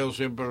ciudad. Eso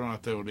siempre es una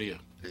teoría.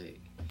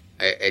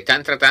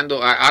 Están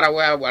tratando, ahora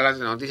voy a hablar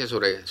de una noticia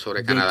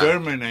sobre Canadá.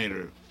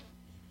 Terminator.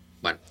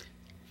 Bueno,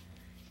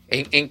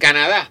 en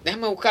Canadá,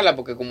 déjame buscarla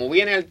porque como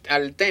viene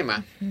al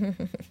tema,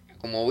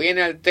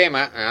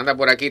 anda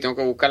por aquí, tengo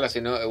que buscarla,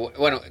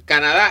 bueno,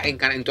 Canadá,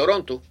 en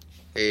Toronto,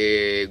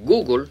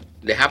 Google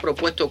les ha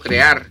propuesto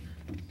crear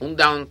un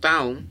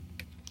downtown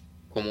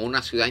como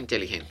una ciudad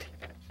inteligente.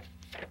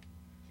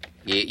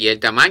 Y el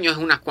tamaño es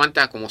unas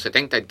cuantas, como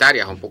 70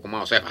 hectáreas o un poco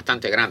más, o sea, es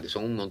bastante grande.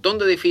 Son un montón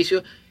de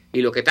edificios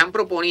y lo que están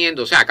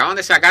proponiendo, o sea, acaban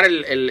de sacar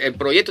el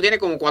proyecto, tiene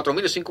como 4.000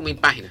 o 5.000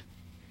 páginas.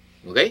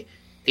 ¿Ok?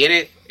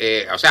 Tiene,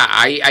 o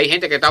sea, hay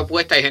gente que está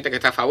opuesta, hay gente que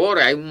está a favor,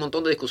 hay un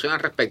montón de discusión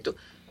al respecto,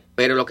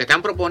 pero lo que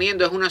están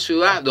proponiendo es una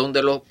ciudad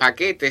donde los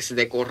paquetes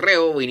de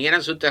correo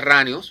vinieran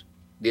subterráneos,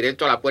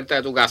 directo a la puerta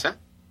de tu casa.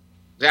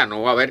 O sea,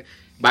 no va a haber,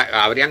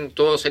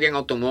 todos serían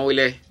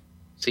automóviles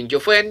sin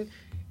chofer,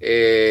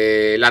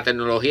 la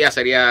tecnología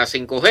sería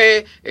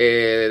 5G,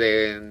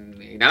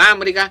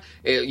 inalámbrica,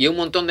 y un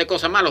montón de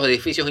cosas más, los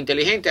edificios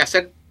inteligentes,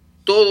 hacer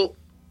todo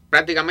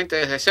prácticamente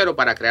desde cero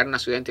para crear una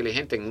ciudad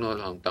inteligente en uno de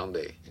los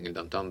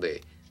downtown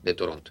de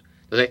Toronto.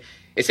 Entonces,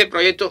 ese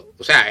proyecto,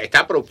 o sea,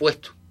 está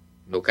propuesto.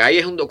 Lo que hay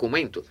es un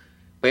documento,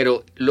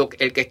 pero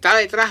el que está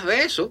detrás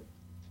de eso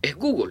es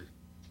Google.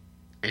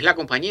 Es la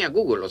compañía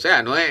Google, o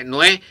sea, no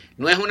es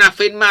una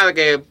firma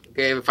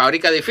que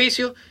fabrica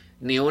edificios,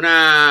 ni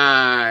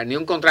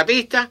un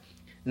contratista,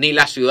 ni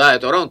la ciudad de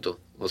Toronto.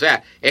 O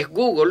sea, es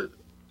Google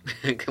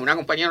que una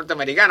compañía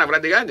norteamericana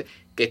prácticamente,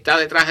 que está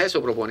detrás de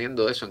eso,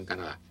 proponiendo eso en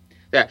Canadá.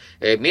 O sea,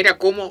 mira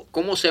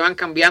cómo se van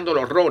cambiando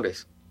los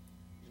roles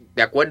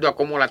de acuerdo a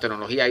cómo la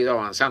tecnología ha ido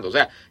avanzando. O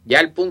sea, ya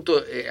al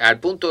punto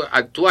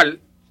actual,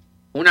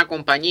 una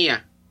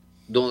compañía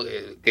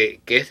que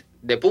es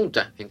de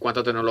punta en cuanto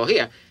a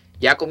tecnología,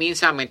 ya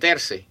comienza a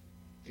meterse,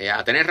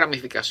 a tener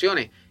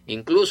ramificaciones,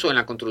 incluso en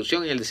la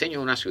construcción y el diseño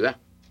de una ciudad.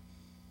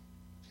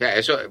 O sea,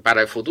 eso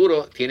para el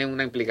futuro tiene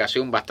una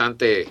implicación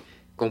bastante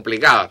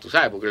complicada, tú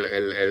sabes, porque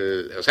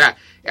o sea,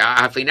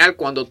 al final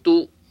cuando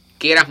tú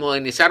quieras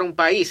modernizar un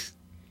país,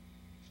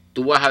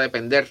 tú vas a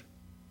depender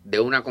de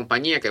una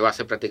compañía que va a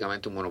ser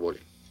prácticamente un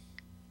monopolio.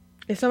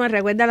 Eso me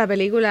recuerda a la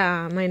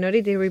película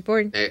Minority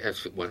Report.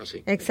 Bueno,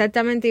 sí.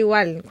 Exactamente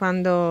igual,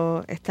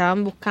 cuando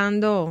estaban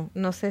buscando,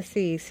 no sé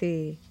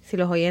si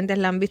los oyentes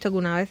la han visto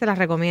alguna vez, se las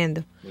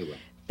recomiendo. Muy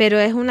bueno. Pero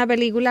es una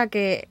película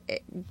que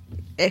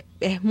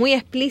es muy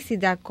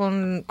explícita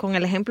con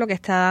el ejemplo que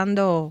está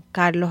dando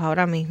Carlos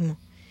ahora mismo,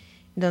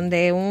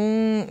 donde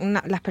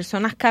las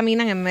personas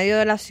caminan en medio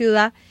de la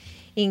ciudad,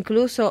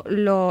 incluso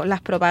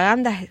las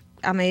propagandas,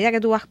 a medida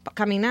que tú vas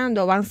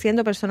caminando, van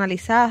siendo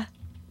personalizadas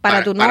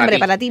para tu nombre,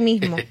 para ti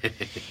mismo.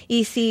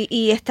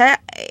 Y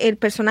está el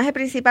personaje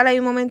principal, hay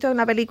un momento en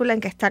la película en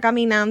que está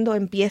caminando,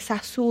 empieza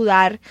a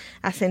sudar,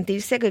 a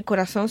sentirse que el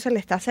corazón se le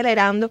está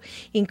acelerando.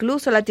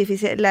 Incluso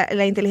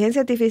la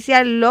inteligencia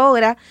artificial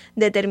logra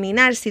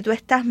determinar si tú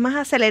estás más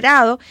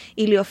acelerado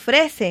y le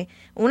ofrece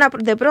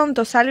de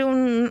pronto sale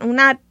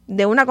una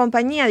de una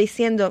compañía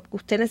diciendo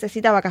usted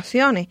necesita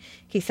vacaciones,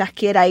 quizás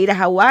quiera ir a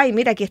Hawái,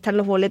 mira aquí están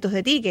los boletos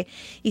de ticket,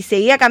 y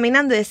seguía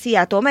caminando y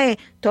decía tome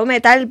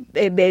tal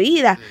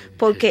bebida,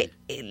 porque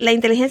la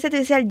inteligencia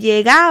artificial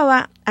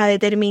llegaba a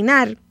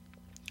determinar,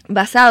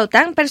 basado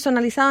tan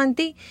personalizado en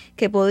ti,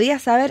 que podía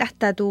saber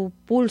hasta tu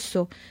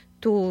pulso,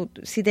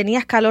 si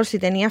tenías calor, si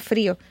tenías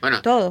frío,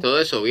 bueno,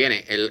 todo eso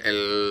viene.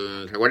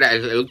 Recuerda,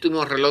 el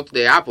último reloj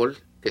de Apple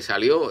que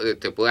salió,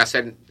 te puede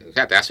hacer, o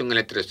sea, te hace un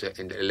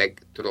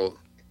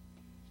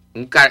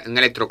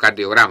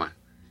electrocardiograma.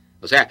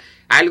 O sea,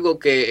 algo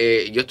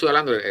que yo estoy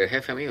hablando, el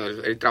jefe mío,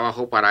 él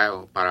trabajó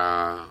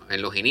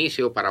en los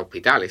inicios para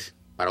hospitales,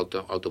 para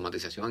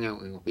automatización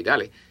en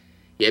hospitales,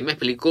 y él me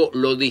explicó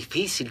lo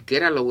difícil que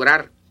era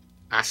lograr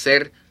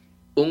hacer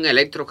un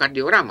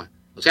electrocardiograma.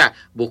 O sea,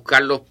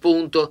 buscar los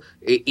puntos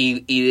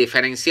y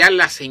diferenciar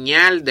la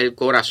señal del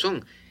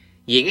corazón.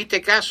 Y en este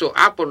caso,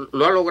 Apple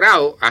lo ha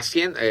logrado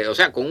haciendo, o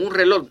sea, con un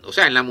reloj, o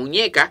sea, en la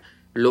muñeca,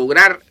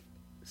 lograr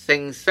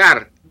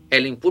sensar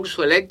el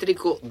impulso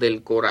eléctrico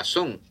del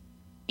corazón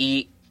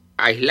y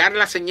aislar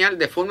la señal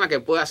de forma que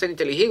pueda ser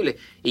inteligible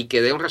y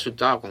que dé un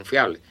resultado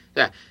confiable. O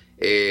sea,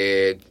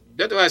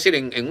 yo te voy a decir,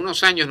 en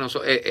unos años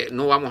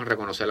no vamos a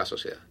reconocer la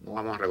sociedad, no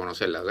vamos a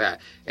reconocerla. O sea,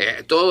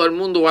 todo el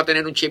mundo va a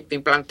tener un chip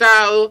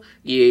implantado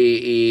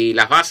y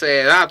las bases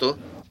de datos,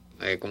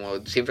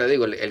 como siempre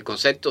digo, el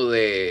concepto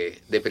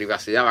de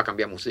privacidad va a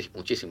cambiar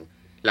muchísimo.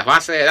 Las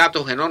bases de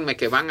datos enormes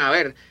que van a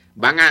haber,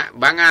 van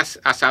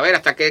a saber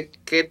hasta qué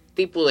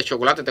tipo de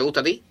chocolate te gusta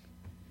a ti.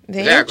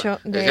 De hecho.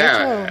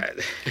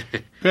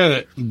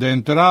 De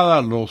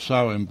entrada lo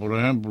saben. Por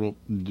ejemplo,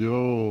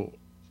 yo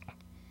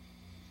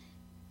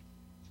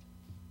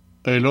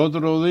el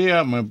otro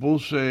día me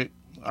puse,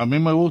 a mí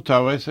me gusta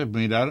a veces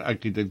mirar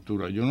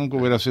arquitectura. Yo nunca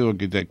hubiera sido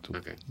arquitecto,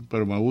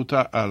 pero me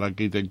gusta a la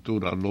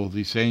arquitectura, los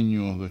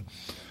diseños.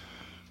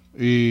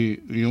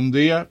 Y un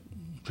día,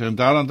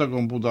 sentado ante la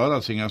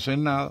computadora sin hacer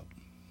nada,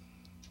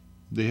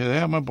 dije,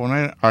 déjame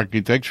poner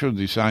Architecture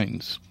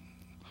Designs.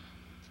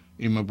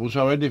 Y me puse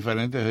a ver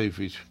diferentes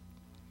edificios.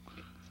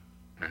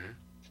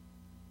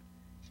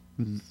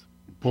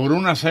 Por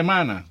una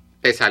semana.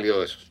 ¿Te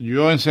salió eso?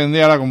 Yo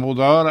encendía la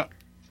computadora.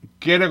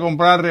 ¿Quiere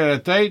comprar real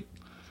estate?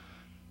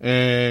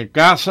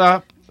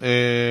 Casa,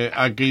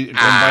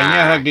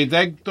 compañías de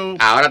arquitectos.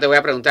 Ahora te voy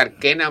a preguntar,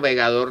 ¿qué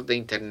navegador de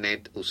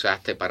internet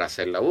usaste para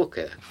hacer la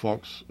búsqueda?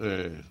 Firefox.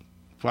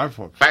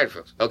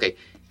 Firefox, ok.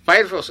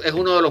 Firefox es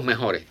uno de los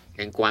mejores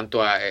en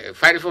cuanto a...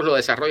 Firefox lo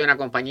desarrolla una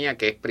compañía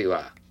que es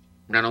privada,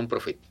 una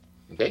non-profit,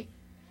 ¿ok?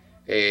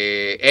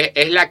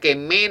 Es la que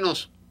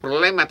menos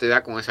problema te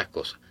da con esas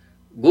cosas.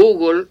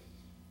 Google,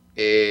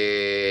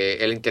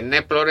 el Internet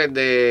Explorer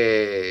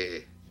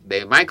de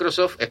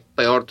Microsoft es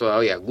peor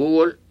todavía.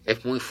 Google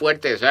es muy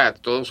fuerte, o sea,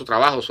 todo su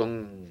trabajo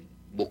son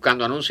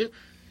buscando anuncios.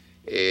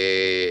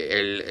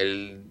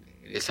 El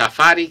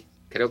Safari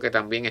creo que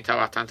también está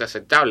bastante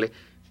aceptable,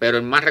 pero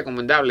el más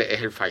recomendable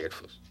es el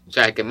Firefox. O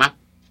sea, el que más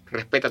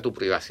respeta tu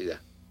privacidad,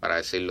 para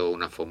decirlo de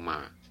una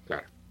forma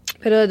clara.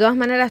 Pero de todas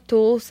maneras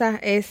tú usas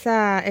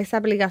esa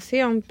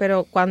aplicación,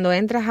 pero cuando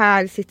entras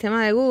al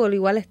sistema de Google,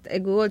 igual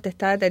Google te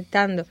está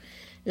detectando.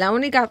 La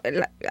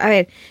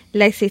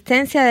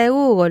existencia de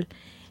Google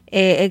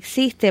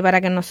existe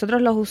para que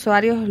nosotros los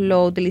usuarios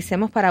lo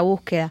utilicemos para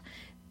búsqueda,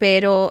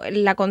 pero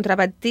la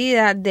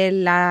contrapartida de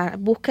la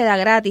búsqueda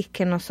gratis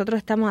que nosotros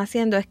estamos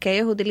haciendo es que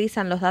ellos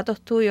utilizan los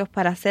datos tuyos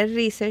para hacer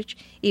research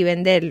y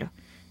venderlos,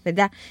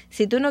 ¿verdad?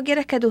 Si tú no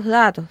quieres que tus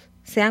datos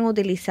sean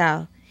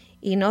utilizados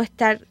y no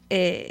estar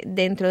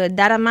dentro del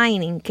data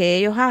mining que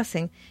ellos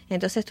hacen,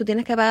 entonces tú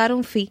tienes que pagar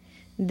un fee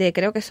de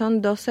creo que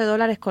son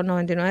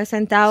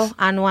 $12.99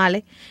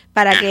 anuales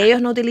para que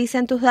ellos no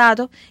utilicen tus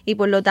datos y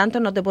por lo tanto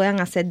no te puedan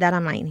hacer data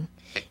mining.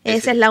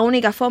 Esa es la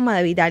única forma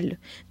de evitarlo.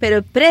 Pero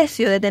el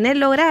precio de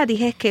tenerlo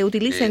gratis es que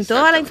utilicen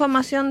toda la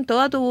información,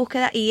 toda tu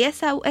búsqueda, y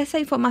esa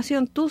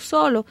información tú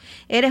solo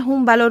eres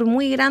un valor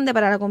muy grande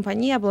para la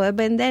compañía, poder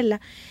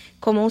venderla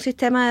como un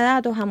sistema de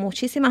datos a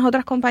muchísimas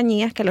otras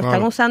compañías que lo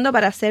están usando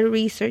para hacer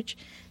research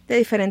de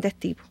diferentes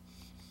tipos.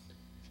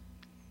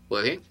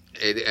 Pues bien,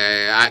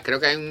 creo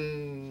que hay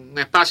un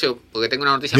espacio, porque tengo una noticia